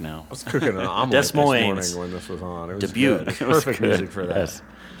Durham. right now. I was cooking an omelet Des this Moines. morning when this was on. It was Dubuque. good. It was Perfect good. music for that. Yes.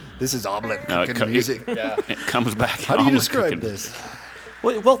 This is omelet No, cooking music. It comes back. How do you almost describe cooking. this?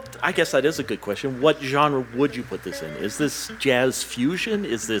 Well, I guess that is a good question. What genre would you put this in? Is this jazz fusion?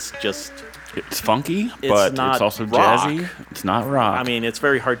 Is this just? It's funky, It's but not it's also rock. jazzy. It's not rock. I mean, it's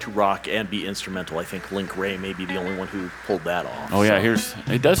very hard to rock and be instrumental. I think Link Ray may be the only one who pulled that off. oh yeah, so-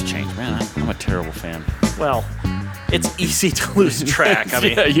 it does change, man. I'm a terrible fan. Well, it's easy to lose track. I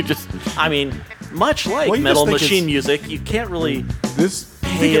mean, yeah, you just much like Well, you Metal just think Machine it's- music, you can't really This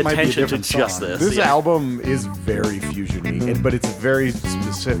pay it might be a attention to different just song. this. This yeah. album is very fusion-y, but it's a very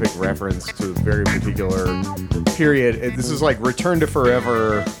specific reference to a very particular period. This is like Return to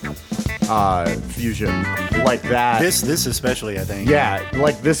Forever fusion, like that. This especially, I think. Yeah,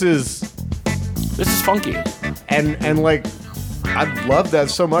 like this is funky. and like I love that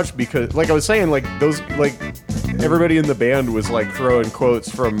so much because, like I was saying, like those, like everybody in the band was like throwing quotes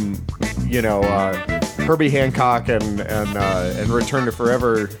from, you know, Herbie Hancock and Return to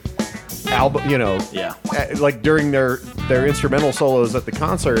Forever album, you know, like during their instrumental solos at the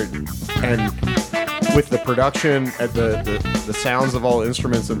concert, and with the production and the sounds of all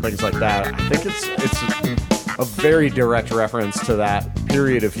instruments and things like that. I think it's a very direct reference to that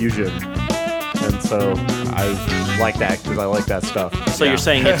period of Fusion, and so I like that because I like that stuff. So you're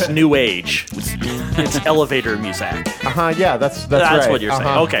saying it's new age. It's elevator music. Yeah, that's right. What you're saying.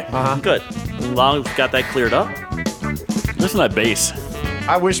 Okay, good. Long as we've got that cleared up. Listen to that bass.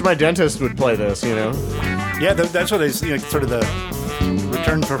 I wish my dentist would play this, you know? Yeah, that's what I see, like, sort of the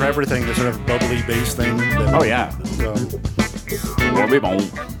Return for Everything, the sort of bubbly bass thing. Oh, yeah. So.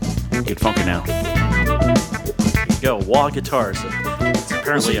 Get funky now. Go, wah guitars. It's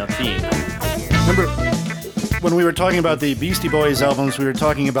apparently a theme. Remember when we were talking about the Beastie Boys albums, we were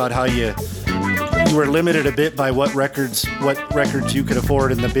talking about how you were limited a bit by what records you could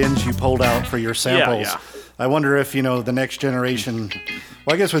afford and the bins you pulled out for your samples. Yeah. I wonder if, you know, the next generation,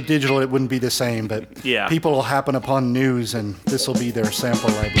 well, I guess with digital it wouldn't be the same, but people will happen upon news and this will be their sample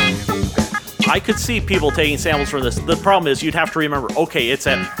library. I could see people taking samples from this. The problem is you'd have to remember, okay, it's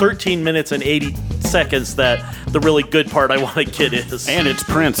at 13 minutes and 80 seconds that the really good part I want to get is. And it's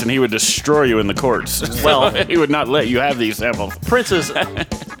Prince, and he would destroy you in the courts. Well, he would not let you have these samples. Prince's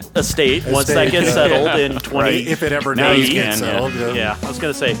estate, once that gets settled in 20... If it ever Now does you get can, settled. Yeah, I was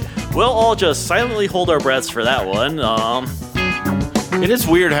going to say, we'll all just silently hold our breaths for that one. It is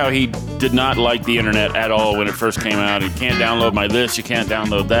weird how he did not like the internet at all when it first came out. You can't download my this, you can't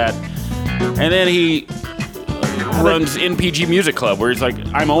download that. And then he runs NPG Music Club, where he's like,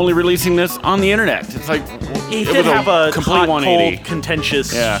 I'm only releasing this on the internet. It's like, He did have a complete hot, 180. cold,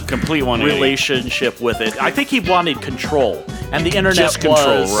 contentious complete 180. relationship with it. I think he wanted control, and the internet Just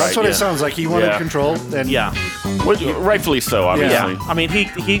control, was... right. That's what it sounds like. He wanted control. And Yeah. Rightfully so, obviously. Yeah. I mean, he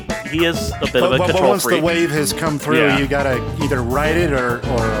is a bit of a But control once freak. the wave has come through, Yeah. you gotta either ride it or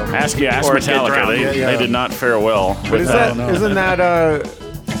Ask Or get Metallica. drowned. They did not fare well But with is that. that, isn't that,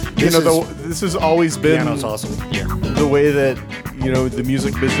 you know, this has always been piano's awesome. the way that, you know, the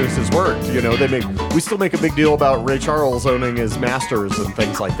music business has worked. You know, we still make a big deal about Ray Charles owning his masters and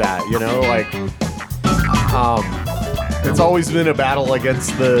things like that, you know, like, it's always been a battle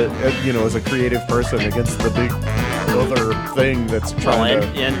against the, you know, as a creative person, against the big other thing that's trying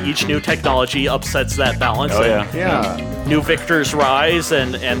and each new technology upsets that balance. Oh, and yeah. New victors rise,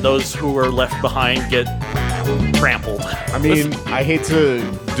 and those who are left behind get trampled. I mean, I hate to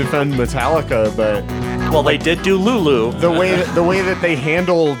defend Metallica, but Well, they did do Lulu. the way that they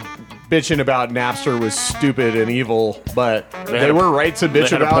handled bitching about Napster was stupid and evil, but they were right to bitch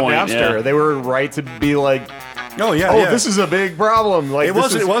had a about point, Napster. yeah. They were right to be like, Oh yeah, "Oh, yeah. this is a big problem. Like It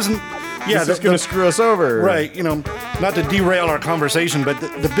wasn't. Yeah, this is going to screw us over." Right, you know, not to derail our conversation, but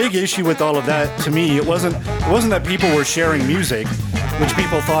the big issue with all of that, to me, it wasn't that people were sharing music, which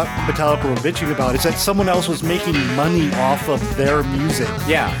people thought Metallica were bitching about. It's that someone else was making money off of their music.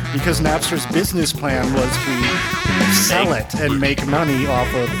 Yeah. Because Napster's business plan was to sell it and make money off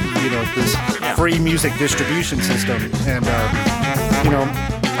of, you know, this free music distribution system. And, you know,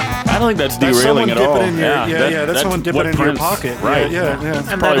 I don't think that's that's someone derailing at dipping all. in your, that's someone dipping what in your Prince- pocket. Right. Yeah. And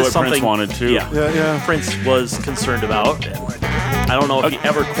that Probably is what something Prince wanted too. Yeah. Prince was concerned about. I don't know if he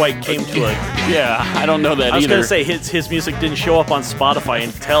ever quite came to it. Yeah, I don't know that I was either. going to say his music didn't show up on Spotify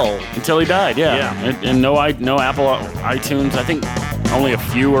until he died. Yeah. Yeah. And no Apple iTunes. I think only a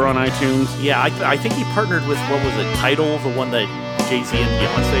few are on iTunes. Yeah, I think he partnered with, what was it, Tidal, the one that Jay-Z and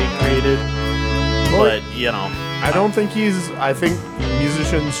Beyonce created. But, you know. I don't think I think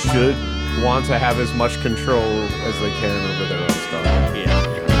musicians should want to have as much control as they can over their own stuff.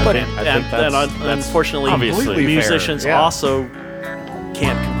 Yeah. But and, I think that's unfortunately, obviously fair, musicians yeah. also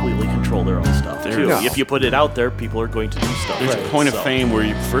can't completely control their own stuff, too. No. If you put it out there, people are going to do stuff. There's with a it, point of so. fame where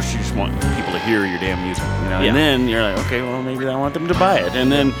you just want people to hear your damn music, you know? Yeah. And then you're like, okay, well maybe I want them to buy it.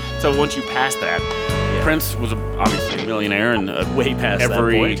 And then so once you pass that, Prince was obviously a millionaire, and Way past that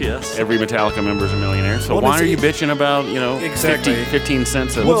point, yes. every Metallica member is a millionaire. So Well, why this are you is- bitching about, you know, Exactly. 15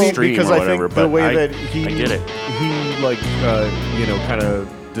 cents a Well, stream because or I whatever? think the but way that he I get it. he like you know, kind of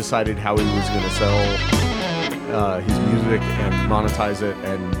decided how he was going to sell his music and monetize it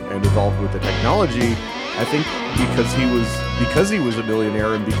and evolve with the technology. I think because he was a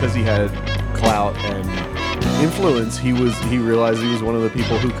millionaire and because he had clout and influence, he realized he was one of the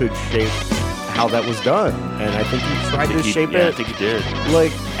people who could shape how that was done, and I think he tried to shape I it think he did.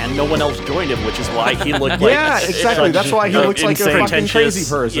 like. And no one else joined him, which is why he looked like Yeah, exactly. That's why he looks like a insane, fucking crazy pretentious-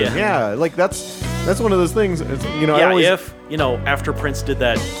 person. yeah. Yeah, like that's That's one of those things. It's, you know, I Yeah, always, if, after Prince did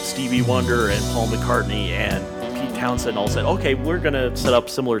that, Stevie Wonder and Paul McCartney and Pete Townsend all said, okay, we're going to set up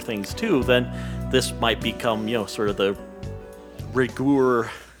similar things too, then this might become, sort of the rigueur.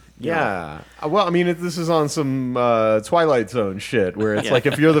 Yeah. Well, I mean, this is on some Twilight Zone shit where it's Yeah. like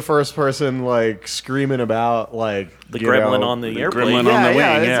if you're the first person like screaming about like The you gremlin know, on the gremlin airplane. on yeah, the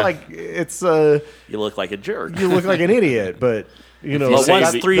yeah, wing, it's yeah. like it's You look like a jerk. you look like an idiot, but you know, But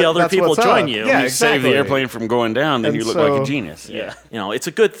once that- three that- other that's people what's join up. you, yeah, You save exactly. the airplane from going down, then And you look so- like a genius. Yeah. It's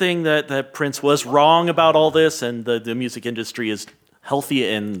a good thing that Prince was wrong about all this, and the music industry is healthy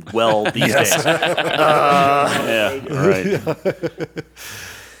and well these days. Yeah, right.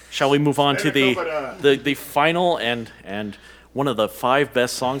 Shall we move on to the final and one of the 5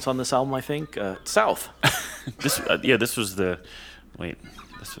 best songs on this album? I think South. This was the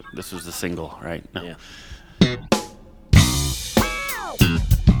this was the single, right? No. Yeah.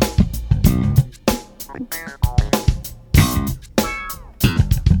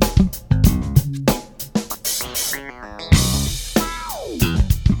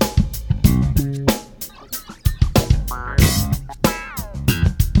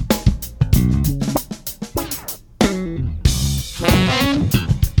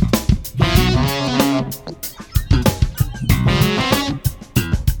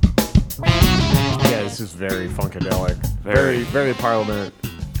 Yeah, this is very funkadelic, very Parliament.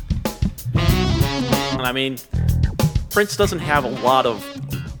 And I mean, Prince doesn't have a lot of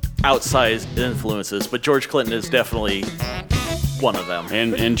outsized influences, but George Clinton is definitely one of them.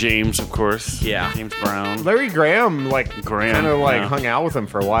 And James, of course. Yeah. James Brown. Larry Graham, Graham, kind of yeah. hung out with him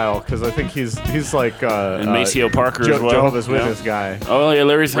for a while because I think he's like And Maceo Parker as well. Jehovah's Yeah. Witness guy. Oh yeah,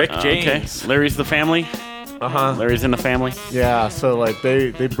 Larry's Rick Okay. James. Larry's the family. Larry's in the family. Yeah, so like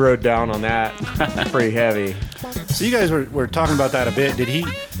they broed down on that pretty heavy. So you guys were talking about that a bit. Did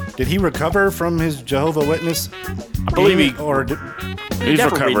he recover from his Jehovah Witness? I believe he. Or did, He's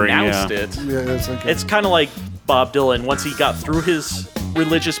Never recovering. renounced Yeah. it. yeah, it's okay. It's kind of like Bob Dylan. Once he got through his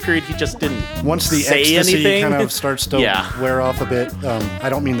religious period, he just didn't Once the say ecstasy anything. kind of starts to Yeah. wear off a bit. I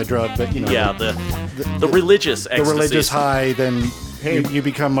don't mean the drug, but Yeah, the religious the ecstasy. religious high, then you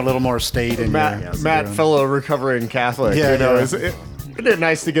become a little more staid in Matt, your fellow recovering Catholic. Yeah, you know, yeah. isn't it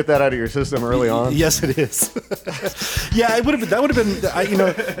nice to get that out of your system early on? Yes, it is. Yeah, it would have. That would have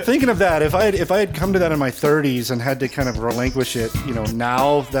been. Thinking of that, if I had come to that in my 30s and had to kind of relinquish it,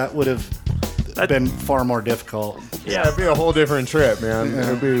 now that would have been far more difficult. Yeah, it'd be a whole different trip, man.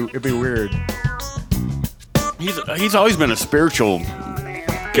 It'd be weird. He's always been a spiritual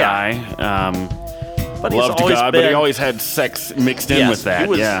guy. But he's Loved always God, been, but he always had sex mixed in with that.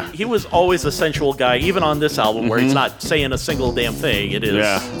 He was always a sensual guy, even on this album where he's not saying a single damn thing. It is.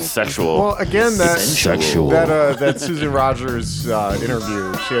 Yeah, sexual. Well, again, Sexual. that Susan Rogers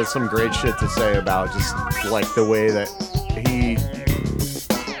interview, she has some great shit to say about just like the way that he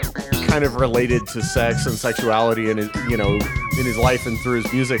kind of related to sex and sexuality in his, in his life and through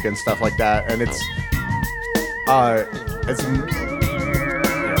his music and stuff like that. And it's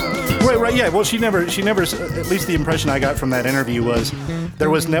Right, yeah. Well, she never. At least the impression I got from that interview was there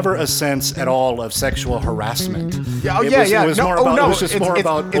was never a sense at all of sexual harassment. It was more about. It was just more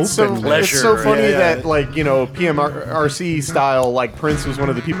about it's open pleasure. It's so funny Yeah. that PMRC style, like Prince was one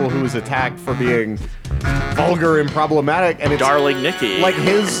of the people who was attacked for being vulgar and problematic, and it's Darling Nikki. like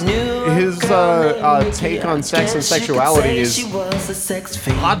his take on sex and sexuality is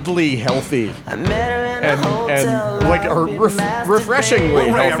oddly healthy and like refreshingly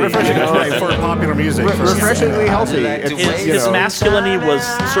healthy. Right, for popular music. Refreshingly healthy. his masculinity was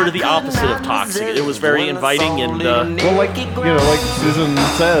sort of the opposite of toxic. It was very inviting and Well, like Susan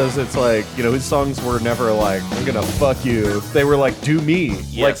says, it's like his songs were never like I'm gonna fuck you. They were like do me,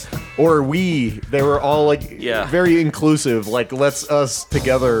 Yes. like or we. They were all like very inclusive. Like let's us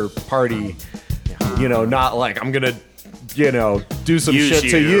together party. Not like I'm gonna do some Use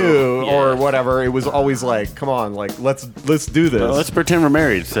shit to you. you Yeah. or whatever. It was always like come on, like let's do this. Well, let's pretend we're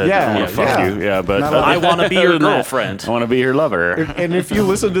married. Said, Yeah, I wanna fuck yeah. you. Yeah, but I want to be your other than that, girlfriend. I want to be your lover. And if you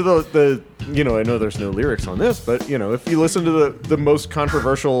listen to the I know there's no lyrics on this, but if you listen to the most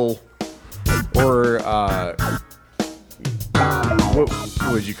controversial or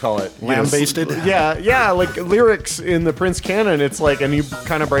what would you call it? Lamb-basted? Yeah, like lyrics in the Prince canon, it's like, and you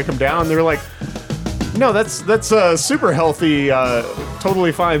kind of break them down, they're like, no, that's a super healthy,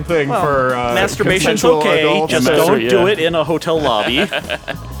 totally fine thing for masturbation's consensual okay. adults. Just Yeah, don't yeah. do it in a hotel lobby.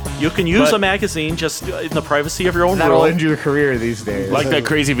 You can use a magazine just in the privacy of your own That'll room. end your career these days. Like that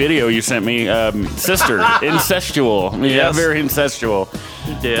crazy video you sent me, sister, incestual. Yeah, Yes. very incestual.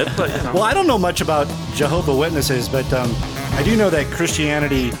 You did, but Well, I don't know much about Jehovah Witnesses, but I do know that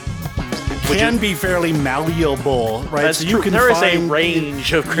Christianity can be fairly malleable, right? That's so you true. can There is a find,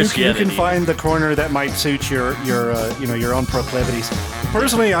 range of you Christianity. can find the corner that might suit your own proclivities.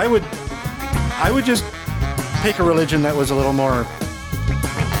 Personally, I would just pick a religion that was a little more,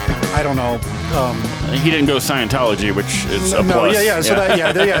 I don't know. He didn't go Scientology, which is a plus.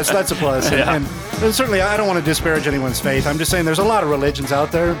 So that's a plus. And certainly, I don't want to disparage anyone's faith. I'm just saying there's a lot of religions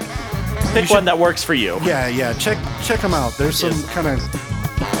out there. Pick one that works for you. Yeah. Check them out. There's some kind of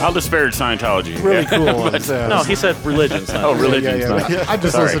I'll disparage Scientology. really cool ones. No, he said religions. Oh, religions. Yeah. I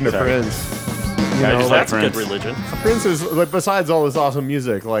just Sorry, listen to sorry. Prince. You I know, just like, That's a good Prince. religion. Prince is like, besides all this awesome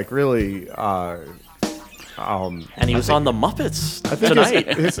music, like really. And he was on the Muppets I think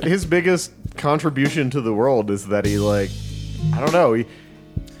tonight. his biggest contribution to the world is that he I don't know,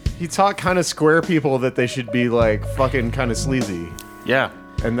 he taught kind of square people that they should be like fucking kind of sleazy, Yeah.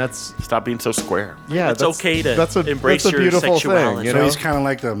 and that's Stop being so square. yeah, It's that's, okay to that's a, embrace that's a your beautiful sexuality. thing. You So know, he's kind of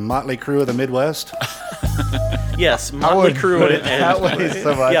like the Motley Crue of the Midwest. Yes, I Motley would Crue put and, it that way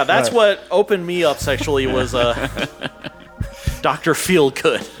so much. yeah, that's but, what opened me up sexually was Dr.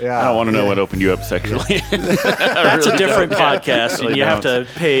 Feelgood. Yeah, I don't want to know what opened you up sexually. That's a different podcast, and Really you have don't.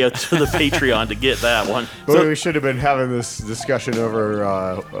 to pay to the Patreon to get that one. But we should have been having this discussion over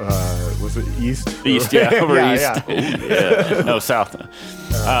was it East? East, yeah, over yeah, East. yeah. No, South.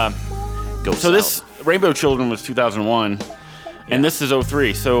 Go So this Rainbow Children was 2001, and this is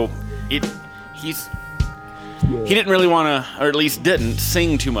 03. So he didn't really want to, or at least didn't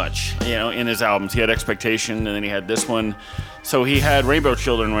sing too much, in his albums. He had Expectation, and then he had this one. So he had Rainbow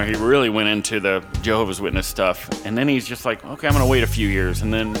Children, where he really went into the Jehovah's Witness stuff, and then he's just like, okay, I'm gonna wait a few years,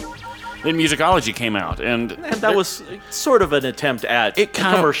 and then Musicology came out, and that was sort of an attempt at a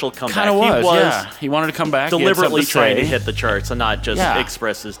commercial comeback. Kind of was, he was yeah. He wanted to come back, he had deliberately something trying to say. hit the charts and not just Yeah.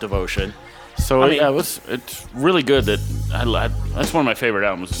 express his devotion. So I mean- it's really good that that's one of my favorite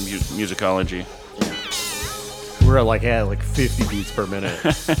albums, Musicology. We're at like 50 beats per minute.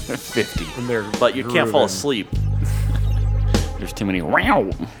 50. And they're But you can't fall grooving. asleep. There's too many. Wow.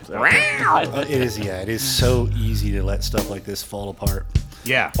 It is so easy to let stuff like this fall apart.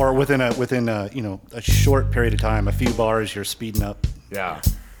 Yeah. Or within a short period of time, a few bars, you're speeding up. Yeah.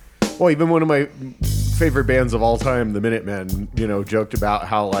 Well, even one of my favorite bands of all time, the Minutemen, joked about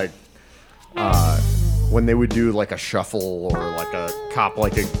how when they would do like a shuffle or like a cop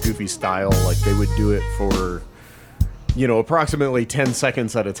like a goofy style, like they would do it for approximately 10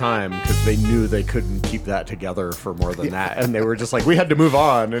 seconds at a time because they knew they couldn't keep that together for more than that, and they were just like, we had to move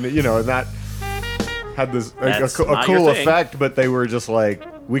on, and and that had this That's a not cool your thing. effect, but they were just like,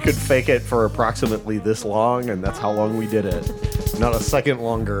 we could fake it for approximately this long, and that's how long we did it, not a second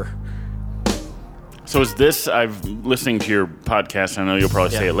longer. So is this? I've listening to your podcast. I know you'll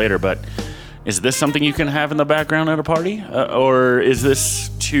probably say Yeah. it later, but is this something you can have in the background at a party, or is this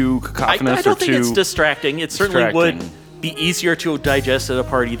too I cacophonous don't or think too it's distracting. It certainly would distracting? be easier to digest at a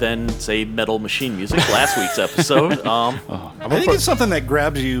party than, say, Metal Machine Music, last week's episode. I think it's something that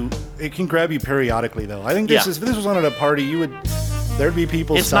grabs you. It can grab you periodically, though. I think Yeah. if this was on at a party, there'd be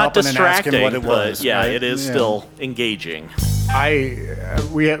people It's not stopping and asking distracting, what it was. but yeah, right? it is Yeah. still engaging.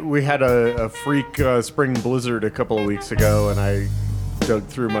 We had a freak spring blizzard a couple of weeks ago, and I dug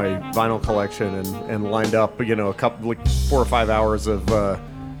through my vinyl collection and lined up a couple 4 or 5 hours of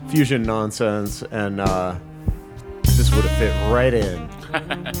fusion nonsense, and this would have fit right in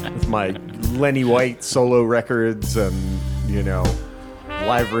with my Lenny White solo records and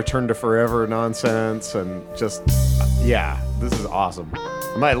live Return to Forever nonsense, and just this is awesome.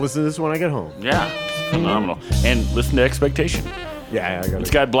 I might listen to this when I get home. Yeah, it's phenomenal. And listen to Expectation. Yeah, I got It's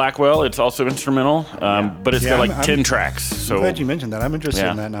got Blackwell. It's also instrumental, but it's Yeah, got I'm 10 tracks. So I'm glad you mentioned that. I'm interested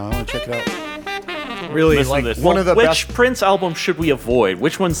Yeah. in that now. I want to check it out. really Listen like to this. one of the Which best. Prince album should we avoid?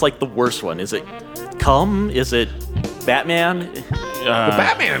 Which one's like the worst one? Is it Come? Is it Batman? The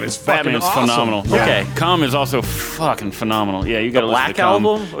Batman is fucking Batman's awesome. phenomenal. Yeah. Okay. Calm is also fucking phenomenal. Yeah, you got to listen Black to Calm.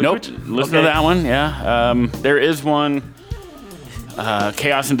 Album? Nope. Which- Listen okay. to that one. Yeah. There is one.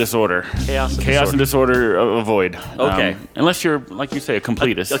 Chaos and Disorder. Chaos and Disorder. Avoid. Okay. Unless you're, like you say, a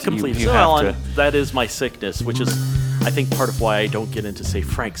completist. A completist. You Well, have and that is my sickness, which is, I think, part of why I don't get into, say,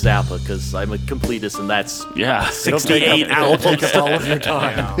 Frank Zappa, because I'm a completist, and that's Yeah. 68 It'll albums. take up all of your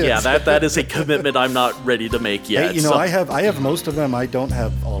time. Yeah, that is a commitment I'm not ready to make yet. Hey, so I have most of them. I don't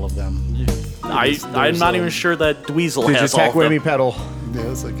have all of them. I'm not even sure that Dweezil Did you has all attack of them. Whammy Pedal? Yeah,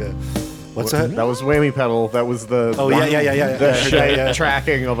 it's like a. What's that? That was Whammy Pedal. That was the Oh, yeah. the Yeah, shite yeah.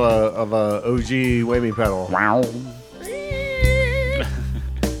 tracking of a OG Whammy Pedal. Wow.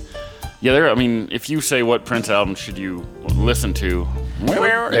 Yeah, I mean, if you say what Prince album should you listen to,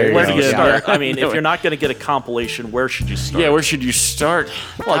 Where Where do you Yeah. start? I mean, if you're not going to get a compilation, where should you start? Yeah, where should you start?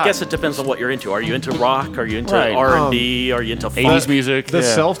 Well, I guess it depends on what you're into. Are you into rock? Are you into Right. R&B? Are you into funk? 80s music. The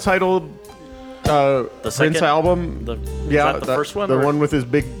yeah. self-titled Prince second? album. Is that the first one, The or- one with his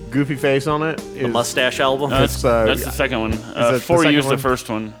big goofy face on it. The Mustache album? It's, That's the second one. it the Before second you use one? the first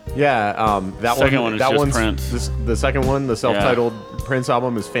one. Yeah, that Second one is that just one's Prince. the second one, the self-titled Prince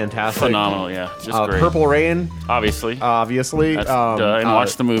album, is fantastic. Phenomenal, yeah. Just great. Purple Rain, Obviously. obviously. That's, and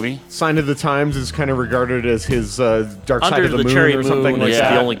watch the movie. Sign of the Times is kind of regarded as his Dark Side Under of the, the Moon Cherry or something Moon like is yeah.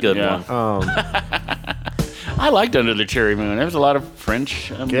 that. the only good Yeah. one. I liked Under the Cherry Moon. There was a lot of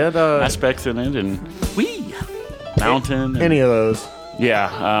French aspects in it, and Wee! Mountain. and- Any of those.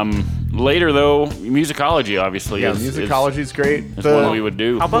 yeah. Later, though, musicology, obviously. Yeah, is musicology's great. is one we would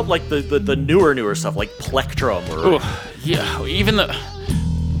do. How about like the newer stuff, like Plectrum or... Ooh, yeah, even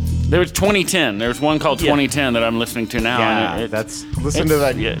there was 2010. There's one called Yeah. 2010 that I'm listening to now. Yeah, and listen to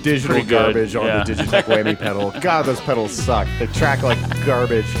that yeah, digital pretty good. garbage on Yeah. the Digitech whammy pedal. God, those pedals suck. They track like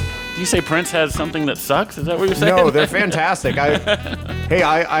garbage. Do you say Prince has something that sucks? Is that what you're saying? No, they're fantastic.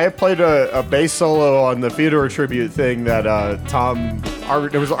 I played a bass solo on the Theodore tribute thing that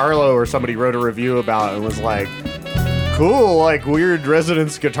there was Arlo or somebody wrote a review about and was like, cool, like weird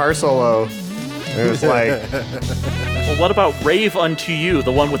Resonance guitar solo. And it was like, Well, what about Rave Unto You,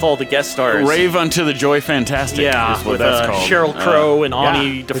 the one with all the guest stars? Rave Unto the Joy Fantastic. Yeah, is what with that's called. Sheryl Crow and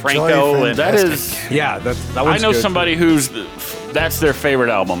Ani yeah, the DeFranco. Joy And That is. yeah, that I one's know good. somebody that's their favorite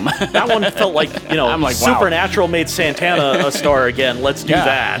album. that one felt like, I'm like, wow. Supernatural made Santana a star again. Let's do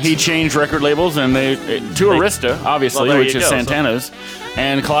that. He changed record labels and to Arista, obviously, Well, there which you is go. Santana's.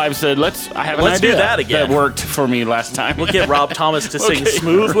 And Clive said, I have an Let's do idea that again. That worked for me last time. We'll get Rob Thomas to sing Okay,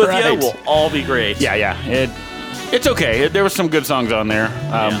 Smooth with right. you. We'll all be great. Yeah. It's okay. There was some good songs on there,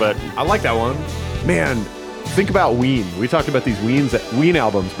 but I like that one. Man, think about Ween. We talked about these Ween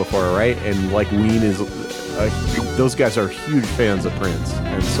albums before, right? And like Ween is, those guys are huge fans of Prince,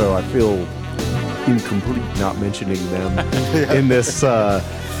 and so I feel incomplete not mentioning them in this. On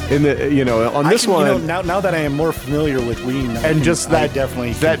this one, now that I am more familiar with Ween, I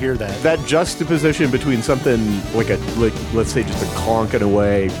definitely can hear that. That juxtaposition between something like let's say just a clonking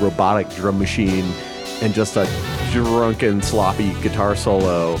away robotic drum machine and just a drunken sloppy guitar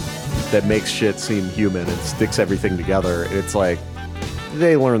solo that makes shit seem human and sticks everything together. It's like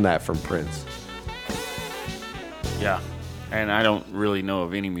they learned that from Prince. yeah. And I don't really know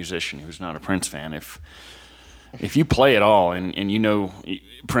of any musician who's not a Prince fan. If you play it all and you know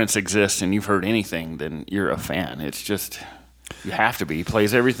Prince exists and you've heard anything, then you're a fan. It's just, you have to be. He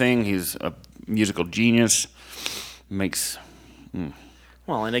plays everything. He's a musical genius. Makes...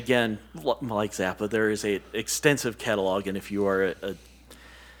 Well, and again, like Zappa, there is an extensive catalog, and if you are a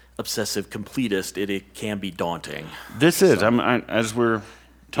obsessive completist, it can be daunting. This is, as we're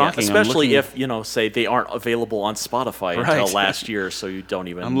talking, especially I'm looking, if, say, they aren't available on Spotify Right. until last year, so you don't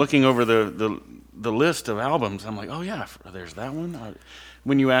even... I'm looking over the list of albums. I'm like, oh yeah, there's that one.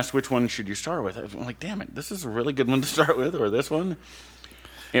 When you asked which one should you start with, I'm like, damn it, this is a really good one to start with, or this one.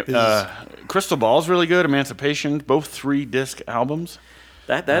 Crystal Ball's really good. Emancipation, both 3-disc albums.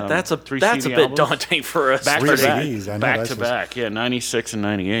 That's a three bit CD albums. daunting for us. Back Three to back, CDs, I know back that's to just- back. Yeah, 96 and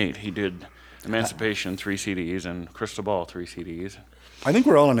 98. He did Emancipation, 3 CDs, and Crystal Ball, 3 CDs. I think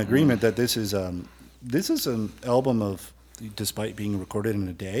we're all in agreement that this is an album of, despite being recorded in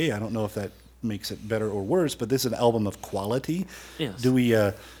a day, I don't know if that makes it better or worse, but this is an album of quality. Yes. Do we?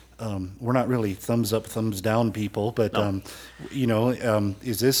 We're not really thumbs up, thumbs down people, but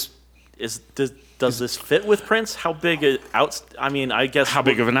is this? Does this fit with Prince? How big I guess How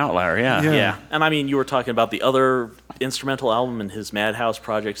big of an outlier, yeah. Yeah, and I mean, you were talking about the other instrumental album and his Madhouse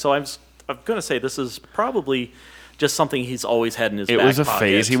project. So I'm going to say this is probably just something he's always had in his. It back was a pocket.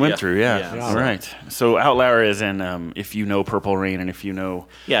 phase he went through, yeah. So- Right. So outlier is in if you know Purple Rain and if you know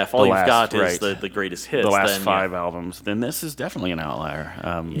Yeah, if all the you've last- got is right, the greatest hits, the last then, 5 albums, then this is definitely an outlier.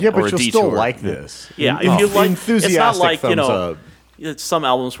 Yeah, or but a you'll detour. still like this. Yeah, if you like, enthusiastic it's not like thumbs up. It's some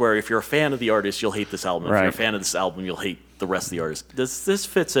albums where if you're a fan of the artist, you'll hate this album. If you're a Right. fan of this album, you'll hate the rest of the artist. This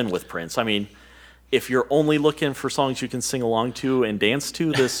fits in with Prince. I mean, if you're only looking for songs you can sing along to and dance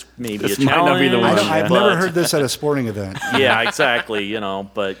to, this may be This a might not challenge. be the one. I've but- never heard this at a sporting event. Yeah, exactly.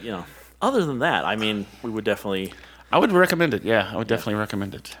 But other than that, I mean, we would definitely. I would recommend it, yeah. I would definitely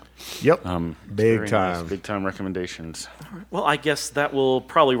recommend it. Yep. It's Big very time. nice. Big time recommendations. Well, I guess that will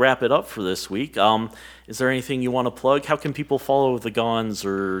probably wrap it up for this week. Is there anything you want to plug? How can people follow the Gons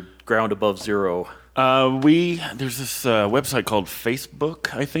or Ground Above Zero? There's this website called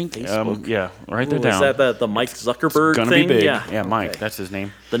Facebook, I think. Facebook? Yeah, write that Ooh, down. Is that the Mike Zuckerberg Gonna thing? be big. Yeah, Mike, okay. that's his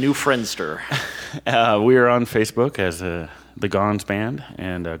name. The new Friendster. We are on Facebook as the Gons Band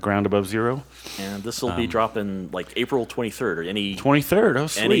and Ground Above Zero. And this will be dropping like April 23rd. Or any 23rd. Oh,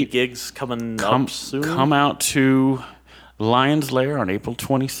 sweet. Any gigs coming up soon? Come out to Lion's Lair on April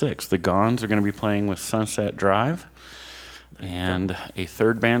 26th. The Gons are going to be playing with Sunset Drive. And a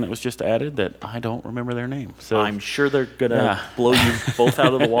third band that was just added that I don't remember their name. So I'm sure they're gonna blow you both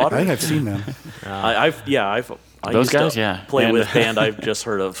out of the water. I think I've seen them. I Those used guys, to yeah. play And- with band I've just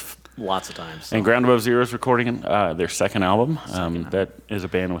heard of lots of times. So. And Ground Above Zero is recording their second album. That is a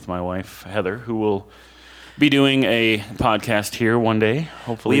band with my wife, Heather, who will be doing a podcast here one day,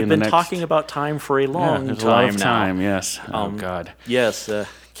 hopefully We've in the been next... talking about time for a long there's time a lot of now. time, yes. Oh, God. Yes,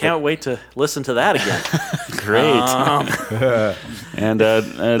 can't wait to listen to that again. Great. And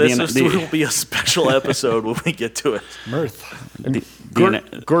This will be a special episode when we get to it. Mirth.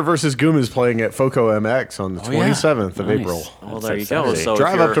 Gore vs. Goom is playing at Foco MX on the 27th of Nice. April. Well, That's there a you go. Saturday. So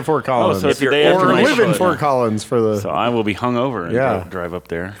Drive if up you're- to Fort Collins. so it's the you're day after or my live in show. Fort Collins for the... So I will be hungover and Yeah. drive up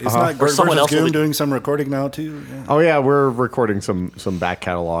there. Is not Or Gord someone versus else will Goom be- doing some recording now too? Yeah. Oh yeah, we're recording some back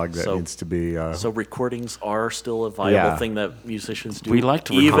catalog that So- needs to be. So recordings are still a viable Yeah. thing that musicians do. We like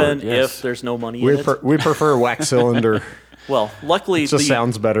to even record, yes. if there's no money in it. we prefer wax cylinder. Well, luckily It just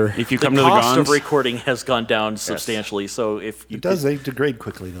sounds better. If you the come to the cost Gons, of recording has gone down substantially. So if you It does. They degrade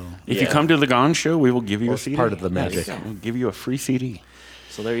quickly though. if you yeah. come to the Gons show, we will give you Well, a it's CD. part of the magic. We'll give you a free CD.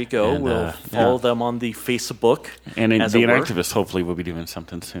 So there you go. And, we'll follow them on the Facebook. And as the it were. Inactivists hopefully will be doing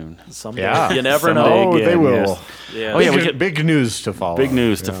something soon. Someday. Yeah. You never Someday know. Oh, they again, will. yes. Yeah. Oh, yeah, we big, get big news to follow. big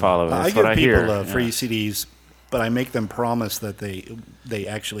news to follow. I That's give what I people hear. free CDs, but I make them promise that they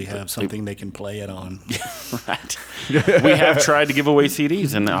actually have something they can play it on. Right. We have tried to give away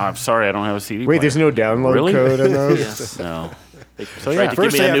CDs, and I'm sorry, I don't have a CD. Wait, player. there's no download Really? code in those? Yes. No. So yeah, to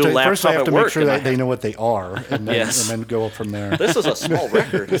First, give me I a new have laptop to at make work. sure and I that they know what they are, and then, Yes. and then go up from there. This is a small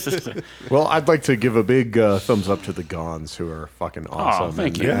record. Well, I'd like to give a big thumbs up to the Gons, who are fucking awesome.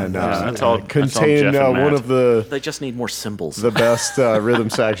 thank and, you. And, Yeah, that's all- that's all contain Jeff and one Matt. of the They just need more symbols. best rhythm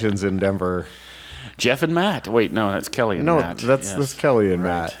sections in Denver. Jeff and Matt. Wait, no, that's Kelly and No, Matt. that's Yes. Kelly and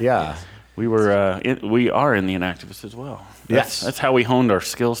Matt. Yeah. We were. We are in the Inactivists as well. Yes. That's how we honed our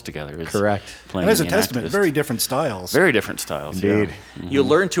skills together. is Correct. Playing And as a the testament, Inactivists. very different styles. very different styles. Indeed. Yeah. You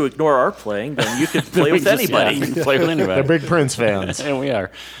learn to ignore our playing, then you can play with We just- anybody. yeah, we can play with They're anybody. big Prince fans. And we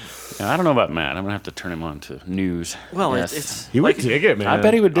are. Yeah, I don't know about Matt. I'm gonna have to turn him on to news. Well, Yes. it's He would like, dig it, man. I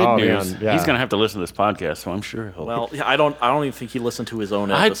bet he would dig Oh, news. man, yeah. He's gonna have to listen to this podcast, so I'm sure he'll. well, I don't even think he listened to his own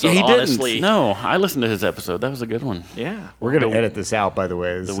he episode. didn't. honestly, No, I listened to his episode. That was a good one. Yeah. We're going to edit this out, by the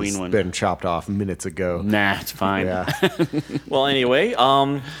way. This Ween has one. been chopped off minutes ago. Nah, it's fine. Yeah. Well, anyway,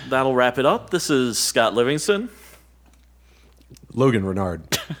 that'll wrap it up. This is Scott Livingston. Logan Renard.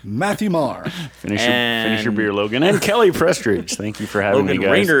 Matthew Marr. Finish And- your beer, Logan. And Kelly Prestridge. Thank you for having Logan me,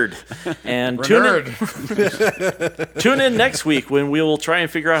 guys. Raynard. And tune in next week when we will try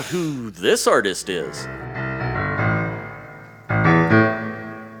and figure out who this artist is.